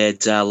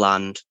invades our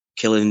land,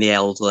 killing the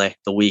elderly,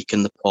 the weak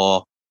and the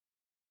poor,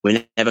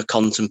 we never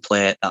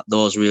contemplate that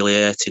those really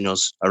hurting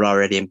us are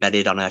already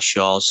embedded on our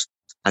shores,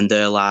 and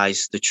there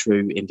lies the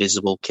true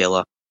invisible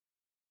killer.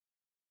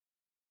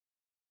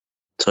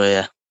 So,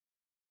 yeah.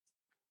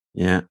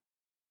 Yeah.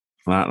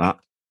 Like that.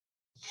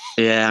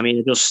 Yeah, I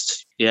mean,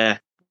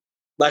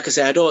 like I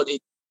said,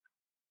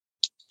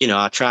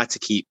 I try to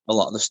keep a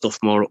lot of the stuff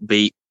more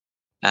upbeat.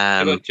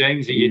 Look,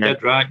 Jamesy, you're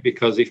dead right,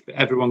 because if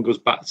everyone goes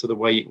back to the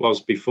way it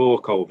was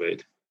before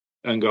COVID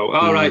and go,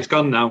 right, it's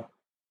gone now.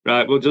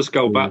 Right, we'll just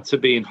go back to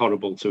being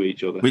horrible to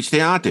each other. Which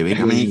they are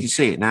doing. I mean, you can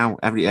see it now.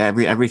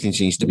 Everything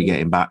seems to be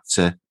getting back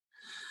to,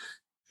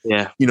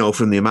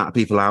 from the amount of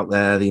people out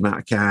there, the amount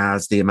of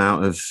cars, the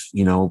amount of,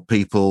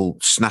 people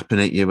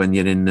snapping at you when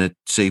you're in the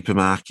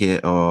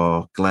supermarket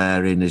or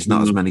glaring. There's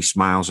not as many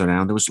smiles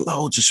around. There was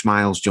loads of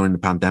smiles during the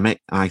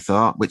pandemic, I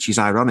thought, which is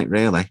ironic,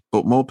 really.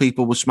 But more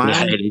people were smiling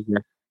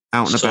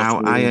out and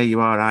about. I hear you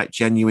all right.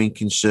 Genuine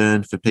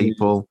concern for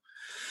people.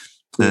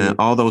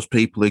 All those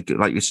people who,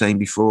 like you were saying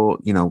before,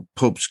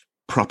 pubs,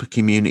 proper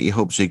community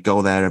hubs who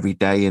go there every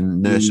day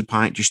and nurse a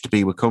pint just to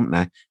be with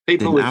company.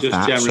 People are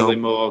just generally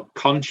more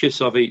conscious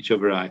of each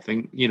other, I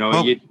think,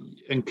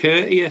 and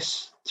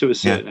courteous to a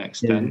certain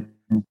extent.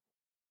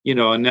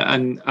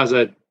 And as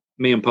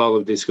me and Paul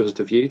have discussed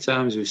a few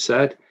times, we've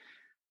said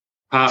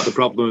part of the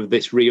problem of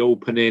this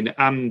reopening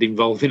and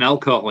involving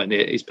alcohol in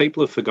it is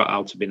people have forgot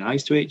how to be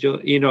nice to each other.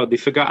 They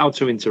forgot how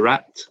to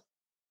interact.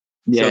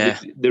 Yeah.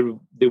 So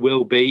there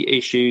will be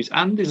issues,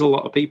 and there's a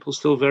lot of people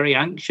still very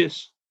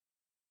anxious.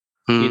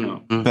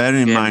 Bearing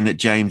in mind that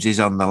James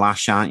is on the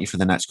lash, aren't you, for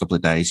the next couple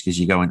of days, because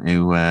you're going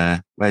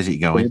to where's it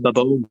going?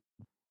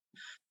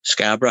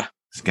 Scarborough.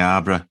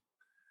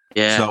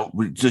 Yeah. So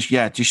just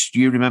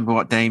you remember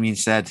what Damien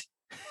said.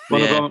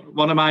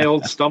 One of my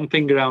old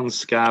stomping grounds,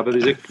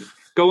 Scarborough.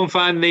 Go and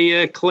find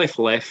the cliff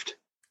lift,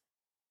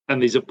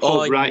 and there's a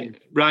pub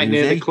right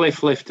near the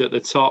cliff lift at the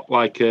top,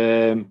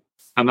 and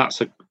that's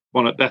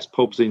one of the best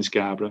pubs in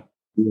Scarborough.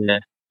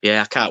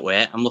 Yeah, I can't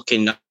wait. I'm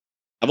looking.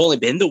 I've only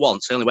been there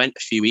once. I only went a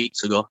few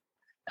weeks ago.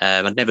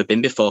 I'd never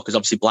been before because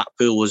obviously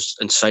Blackpool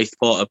and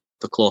Southport are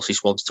the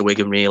closest ones to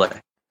Wigan, really.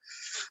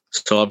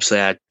 So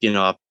obviously, I've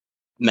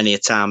many a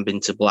time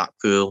been to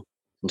Blackpool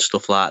and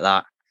stuff like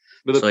that.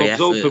 But the pub's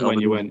open when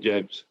you went,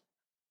 James?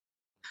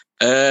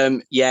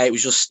 It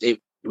was just it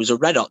was a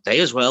red hot day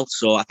as well.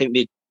 So I think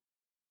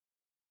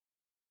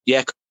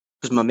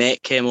because my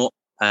mate came up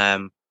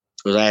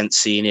because I hadn't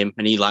seen him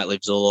and he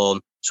lives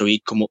alone, so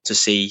he'd come up to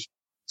see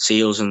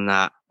us and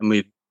that,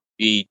 and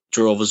he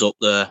drove us up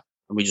there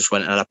and we just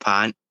went and had a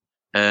pint.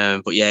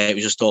 But it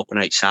was just open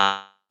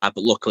outside. But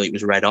luckily it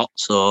was red hot,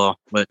 so it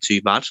weren't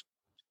too bad.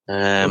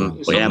 Some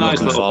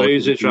nice little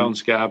boozers around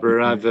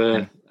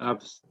Scarborough.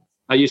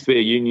 I used to be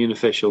a union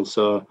official,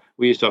 so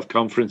we used to have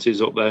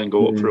conferences up there and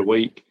go up for a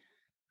week.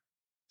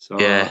 So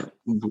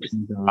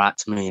right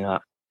to me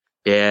that.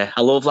 Yeah,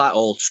 I love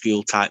old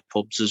school type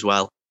pubs as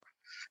well.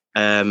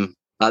 The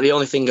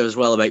only thing as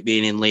well about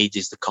being in Leeds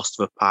is the cost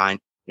of a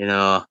pint,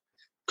 because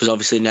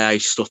obviously now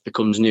stuff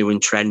becomes new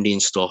and trendy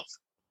and stuff.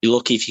 You're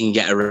lucky if you can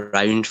get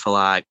around for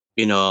about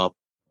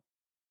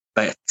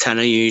a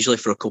tenner usually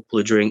for a couple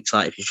of drinks,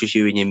 if it's just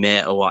you and your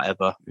mate or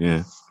whatever.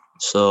 Yeah.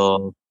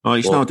 So. Oh,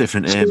 it's no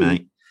different here,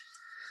 mate.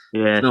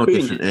 Yeah, it's no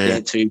different here.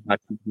 Get too bad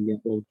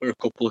for a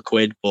couple of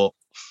quid, but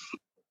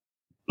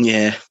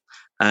yeah.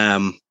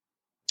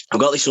 I've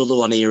got this other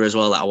one here as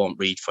well that I won't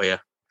read for you.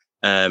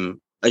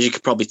 As you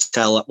could probably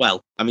tell,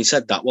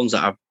 said that ones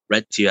that I've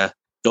read to you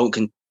don't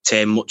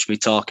contain much of me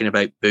talking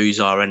about booze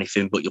or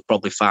anything, but you'll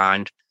probably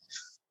find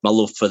my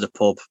love for the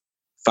pub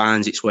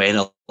finds its way in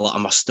a lot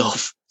of my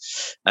stuff.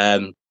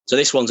 So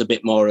this one's a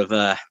bit more of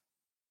a,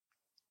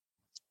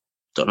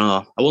 don't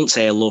know, I wouldn't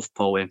say a love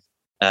poem,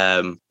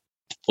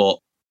 but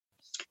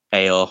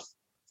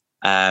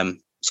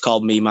it's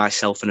called Me,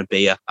 Myself and a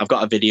Beer. I've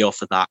got a video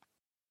for that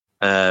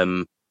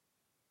on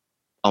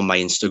my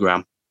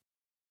Instagram.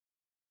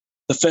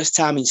 The first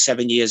time in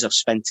 7 years I've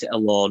spent it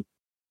alone.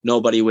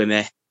 Nobody with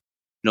me.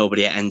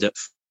 Nobody at end at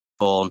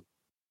phone.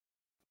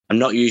 I'm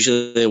not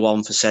usually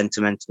one for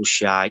sentimental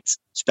shite,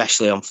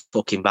 especially on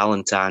fucking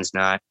Valentine's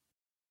night.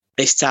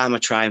 This time I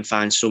try and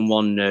find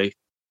someone new.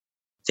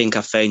 Think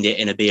I found it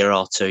in a beer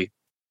or two.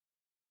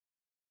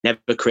 Never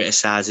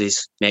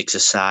criticises, makes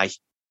a sigh.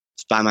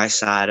 It's by my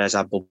side as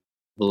I bubble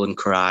and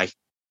cry.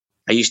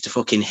 I used to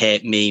fucking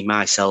hate me,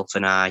 myself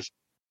and I.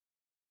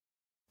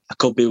 I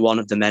could be one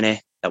of the many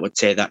that would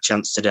take that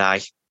chance to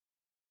die.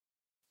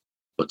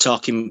 But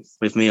talking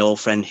with my old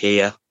friend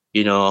here,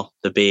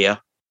 the beer,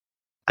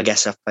 I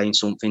guess I've found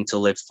something to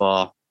live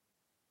for.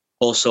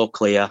 All so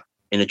clear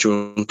in a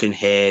drunken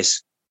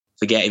haze,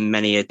 forgetting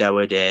many a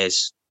dour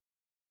days.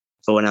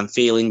 For when I'm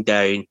feeling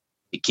down,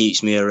 it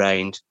keeps me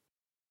around.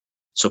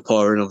 So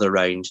pour another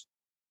round.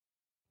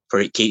 For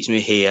it keeps me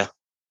here,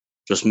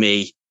 just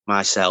me,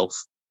 myself,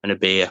 and a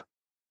beer.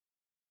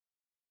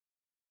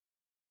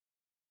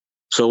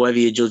 So whether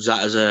you judge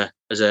that as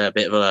a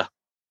bit of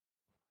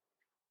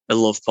a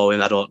love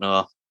poem, I don't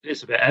know.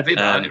 It's a bit heavy,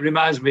 man. It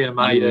reminds me of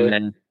my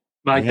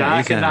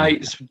darker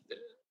nights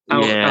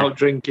out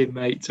drinking,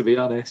 mate, to be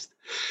honest.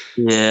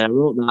 Yeah, I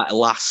wrote that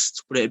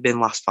would it have been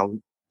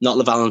not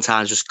the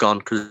Valentine's just gone,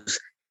 because,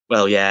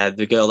 well, yeah,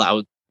 the girl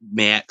my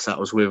ex that I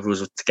was with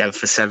was together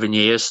for 7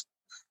 years.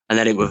 And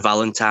then it was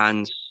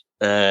Valentine's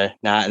night,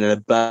 and then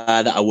the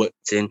bar that I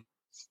worked in,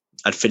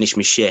 I'd finished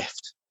my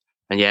shift.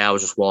 And yeah, I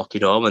was just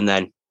walking home, and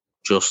then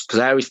just, because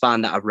I always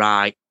find that I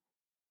write,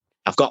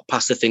 I've got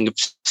past the thing of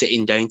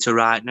sitting down to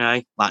write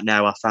now. Like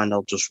now I find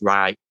I'll just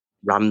write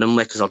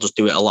randomly, because I'll just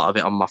do it, a lot of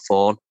it on my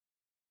phone.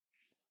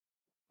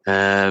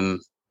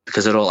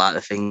 Because I don't like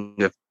the thing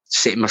of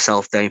sitting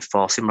myself down,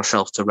 forcing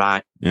myself to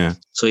write. Yeah.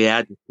 So yeah,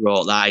 I just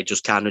wrote that. It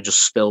just kind of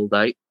just spilled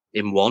out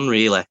in one,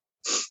 really.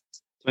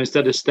 So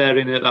instead of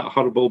staring at that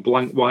horrible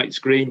blank white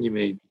screen, you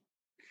mean?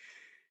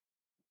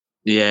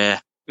 Yeah,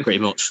 pretty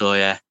much so,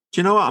 yeah.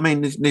 Do you know what I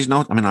mean? There's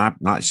no, I mean, like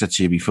I said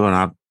to you before,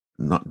 I've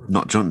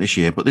not drunk this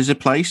year, but there's a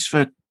place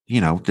for,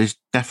 there's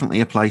definitely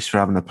a place for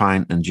having a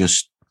pint and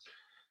just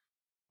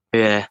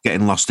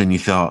getting lost in your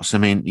thoughts. I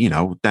mean,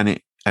 then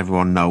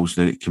everyone knows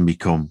that it can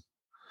become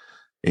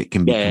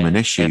an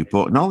issue. Yeah.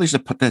 But no,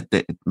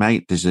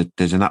 mate, there's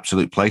an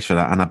absolute place for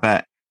that. And I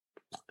bet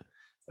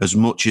as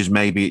much as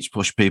maybe it's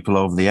pushed people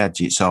over the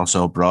edge, it's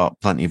also brought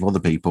plenty of other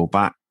people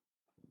back.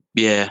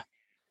 Yeah.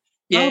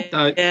 Yeah,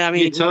 I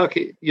mean,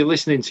 you're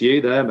listening to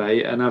you there,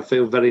 mate, and I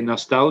feel very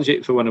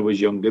nostalgic for when I was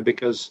younger,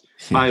 because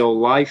my whole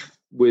life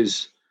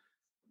was,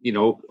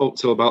 up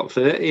till about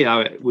 30,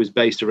 it was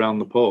based around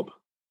the pub,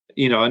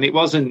 and it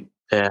wasn't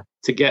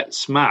to get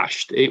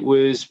smashed. It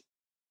was,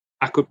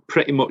 I could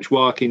pretty much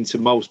walk into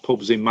most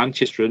pubs in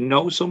Manchester and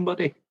know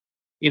somebody.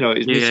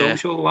 It's my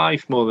social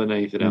life more than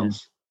anything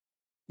else.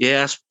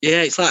 Yeah,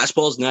 it's like, I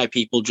suppose now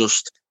people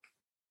just,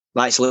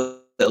 like, it's a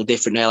little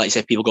different now. Like you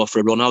said, people go for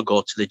a run or go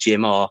to the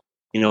gym, or,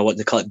 what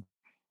they call it,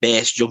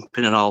 base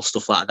jumping and all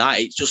stuff like that.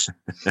 It's just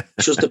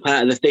a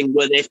part of the thing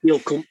where they feel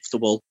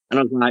comfortable. And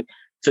I was like,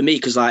 for me,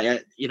 because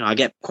I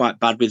get quite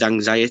bad with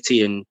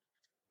anxiety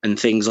and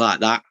things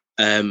like that.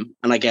 And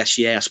I guess,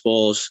 I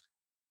suppose,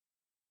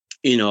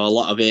 a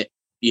lot of it,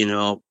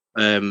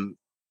 I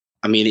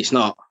mean, it's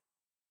not,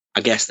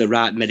 I guess, the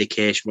right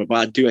medication, but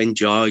I do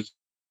enjoy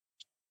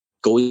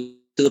going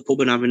to the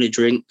pub and having a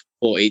drink.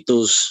 But it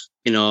does,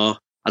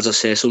 as I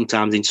say,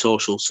 sometimes in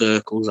social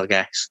circles, I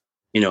guess,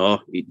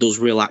 it does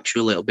relax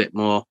you a little bit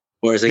more.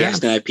 Whereas I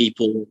guess now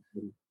people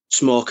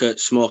smoke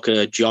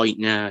a joint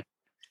now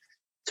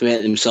to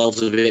make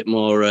themselves a bit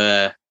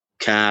more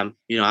calm.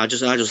 I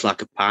just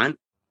like a pint,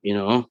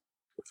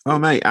 Oh,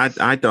 mate,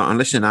 I don't. And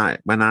listen,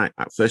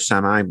 first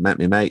time I met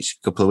my mates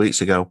a couple of weeks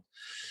ago,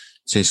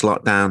 since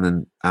lockdown,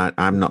 and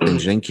I'm not been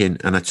drinking,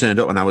 and I turned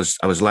up and I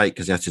was late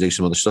because I had to do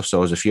some other stuff, so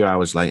I was a few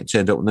hours late, and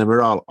turned up and they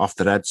were all off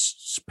their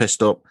heads,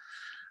 pissed up.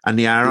 And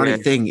the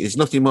ironic thing is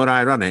nothing more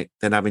ironic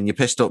than having your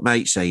pissed up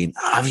mate saying,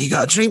 "Have you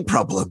got a drink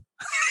problem?"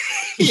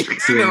 You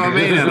know what I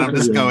mean? And I'm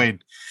just going,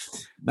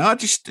 no,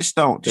 just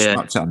don't, just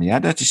knock it on the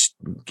head. I just,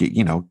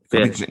 I'm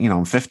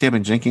 50. I've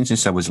been drinking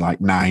since I was like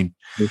 9,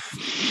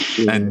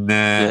 and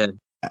they're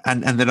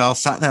all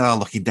sat there, all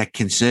looking dead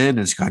concerned, and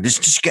it's going,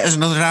 just get us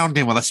another round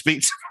in while I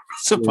speak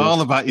to Paul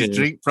about your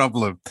drink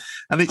problem.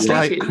 And it's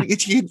like,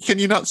 can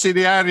you not see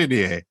the irony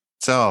here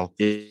at all?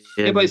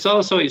 Yeah, but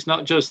it's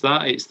not just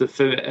that; it's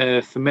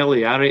the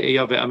familiarity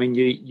of it. I mean,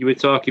 you were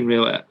talking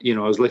really, I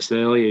was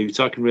listening earlier. You were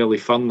talking really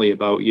fondly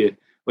about you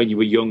when you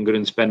were younger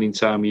and spending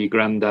time with your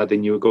granddad,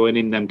 and you were going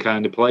in them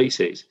kind of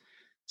places.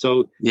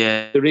 So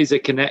there is a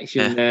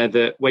connection there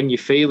that when you're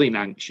feeling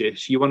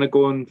anxious, you want to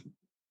go and,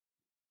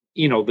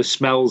 the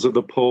smells of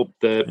the pub,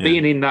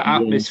 being in that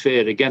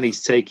atmosphere again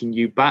is taking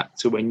you back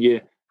to when you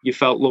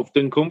felt loved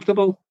and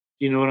comfortable.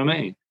 You know what I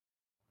mean?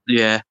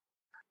 Yeah,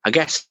 I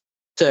guess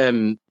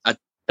the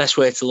best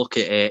way to look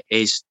at it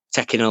is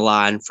taking a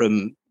line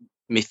from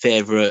my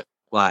favourite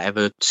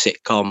ever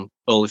sitcom,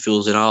 Only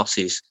Fools and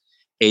Horses,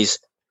 is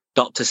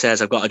doctor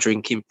says I've got a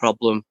drinking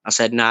problem. I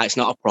said, nah, it's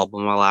not a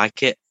problem. I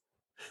like it.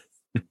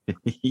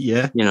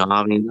 Yeah.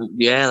 I mean,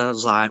 I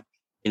was like,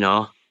 as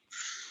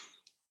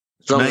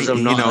long as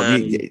I'm not...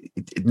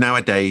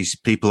 nowadays,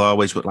 people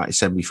always, like I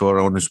said before,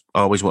 owners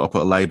always want to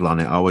put a label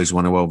on it, always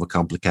want to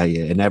overcomplicate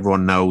it, and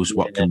everyone knows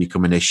what can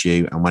become an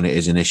issue and when it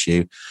is an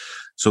issue.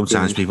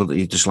 Sometimes people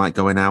just like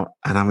going out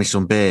and having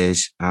some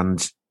beers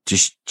and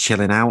just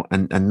chilling out,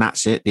 and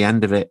that's it, the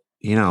end of it,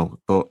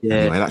 But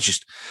anyway, that's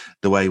just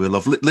the way we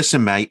love.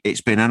 Listen, mate,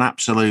 it's been an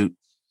absolute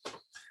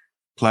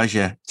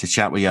pleasure to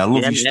chat with you. I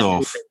love your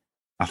stuff.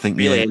 I think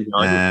really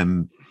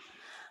you're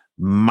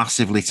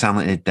massively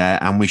talented there,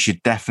 and we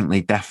should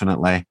definitely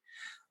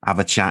have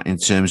a chat in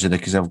terms of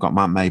because I've got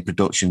Matt May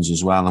Productions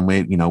as well, and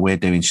we're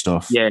doing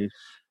stuff. Yeah.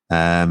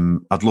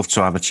 I'd love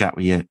to have a chat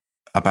with you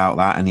about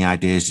that and the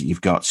ideas that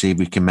you've got. See if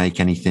we can make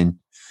anything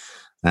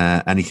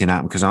anything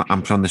happen, because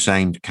I'm from the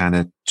same kind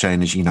of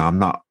train as,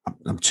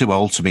 I'm too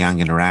old to be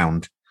hanging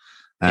around.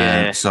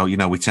 So,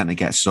 we tend to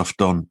get stuff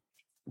done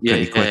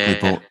pretty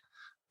quickly,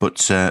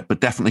 but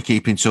definitely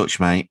keep in touch,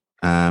 mate.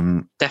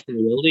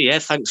 Definitely will do. Yeah.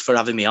 Thanks for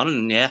having me on.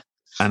 And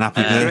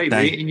happy birthday.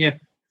 Great meeting you.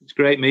 It's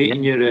great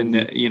meeting you. And,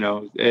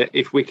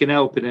 if we can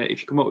help in it,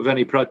 if you come up with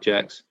any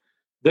projects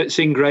that's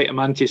in Greater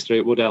Manchester,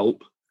 it would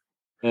help.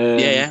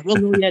 Well,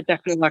 no,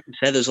 definitely. Like I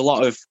said, there's a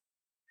lot of,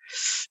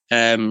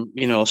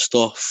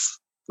 stuff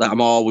that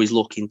I'm always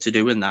looking to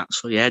do in that.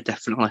 So, yeah,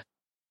 definitely.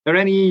 Are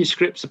any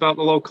scripts about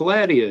the local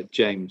area,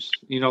 James?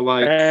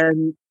 I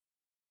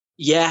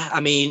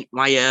mean,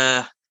 my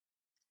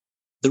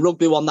the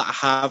rugby one that I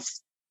have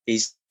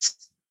is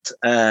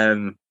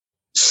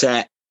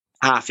set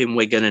half in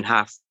Wigan and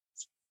half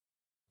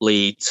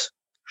Leeds.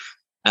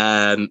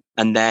 And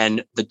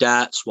then the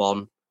darts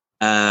one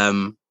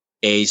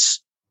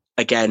is,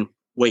 again,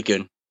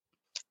 Wigan,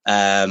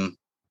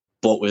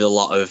 but with a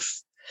lot of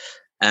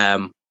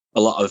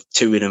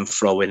toing and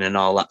throwing and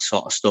all that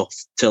sort of stuff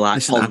to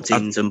like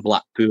Pontins and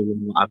Blackpool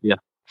and what have you.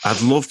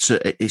 I'd love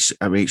to. It's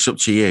up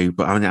to you,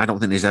 but I don't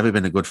think there's ever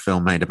been a good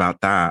film made about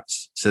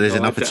darts. So there's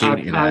an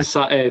opportunity there. I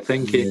sat here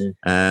thinking.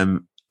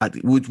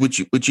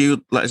 Would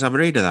you let us have a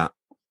read of that?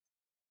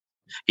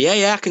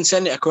 Yeah, I can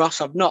send it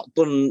across. I've not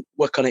done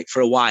work on it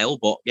for a while,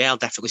 but yeah, I'll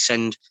definitely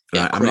send it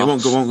across. I mean, it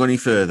won't go any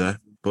further,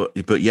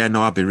 but yeah,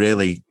 no, I'd be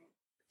really.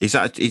 Is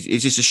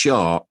this a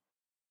short?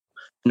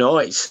 No,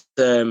 it's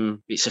a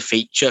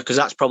feature, because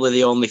that's probably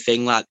the only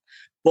thing.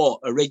 But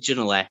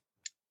originally,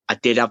 I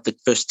did have the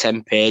first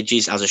 10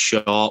 pages as a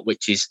short,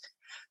 which is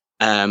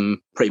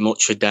pretty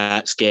much a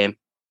darts game,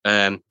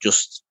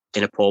 just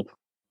in a pub.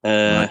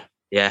 Right.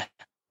 Yeah,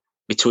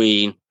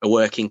 between a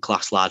working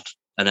class lad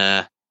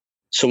and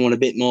someone a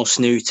bit more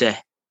snooty.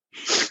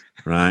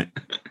 Right.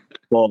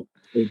 But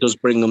it does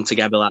bring them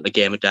together, like the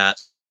game of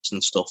darts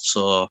and stuff.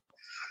 So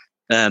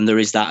there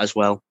is that as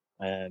well.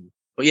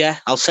 But yeah,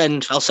 I'll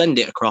send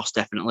it across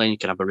definitely, and you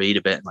can have a read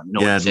of it and let me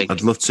know what you think.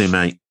 I'd love to,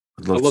 mate.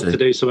 I'd love to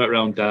do something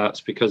around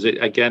darts, because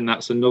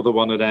that's another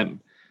one of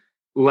them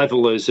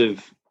levelers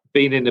of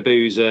being in the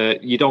boozer.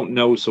 You don't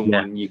know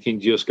someone, you can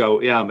just go,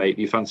 yeah, mate,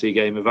 do you fancy a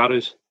game of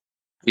arrows?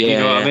 Yeah, you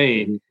know what I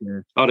mean? Yeah.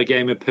 Or a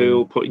game of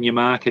pool, putting your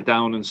marker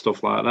down and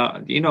stuff like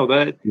that.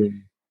 That. Yeah.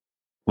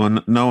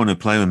 Well, no one would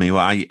play with me.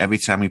 Well, every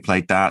time we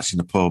played darts in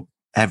the pub,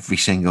 every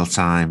single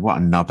time, what a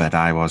knobhead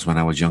I was when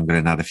I was younger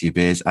and had a few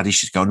beers. I'd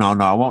just go, no,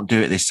 I won't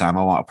do it this time.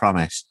 I want a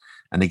promise.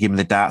 And they give me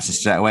the darts, and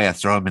straight away I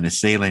throw them in the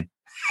ceiling.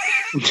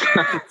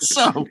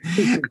 So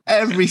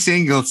every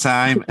single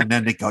time, and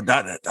then they go,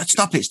 Dad,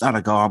 stop it, Dad.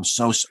 I go, I'm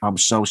so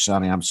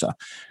sorry, and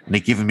they're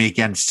giving me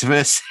again. The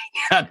first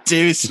thing I do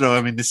is throw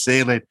them in the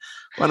ceiling.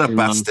 What a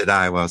bastard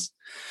I was.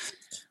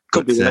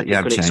 But,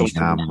 I've changed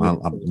now.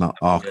 I'm not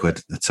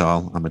awkward at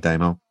all. I'm a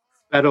demo.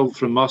 Beryl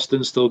from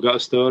Moston still got a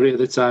story of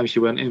the time she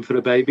went in for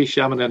a baby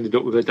sham and ended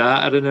up with a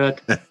dart at her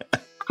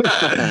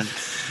head.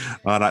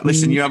 All right,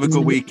 listen, you have a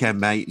good weekend,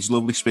 mate. It's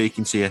lovely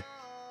speaking to you.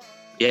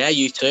 Yeah,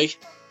 you too.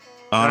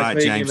 All right,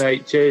 James. You,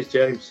 mate. Cheers,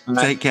 James.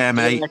 Take care,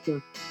 mate.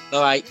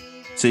 All right.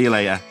 See you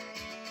later.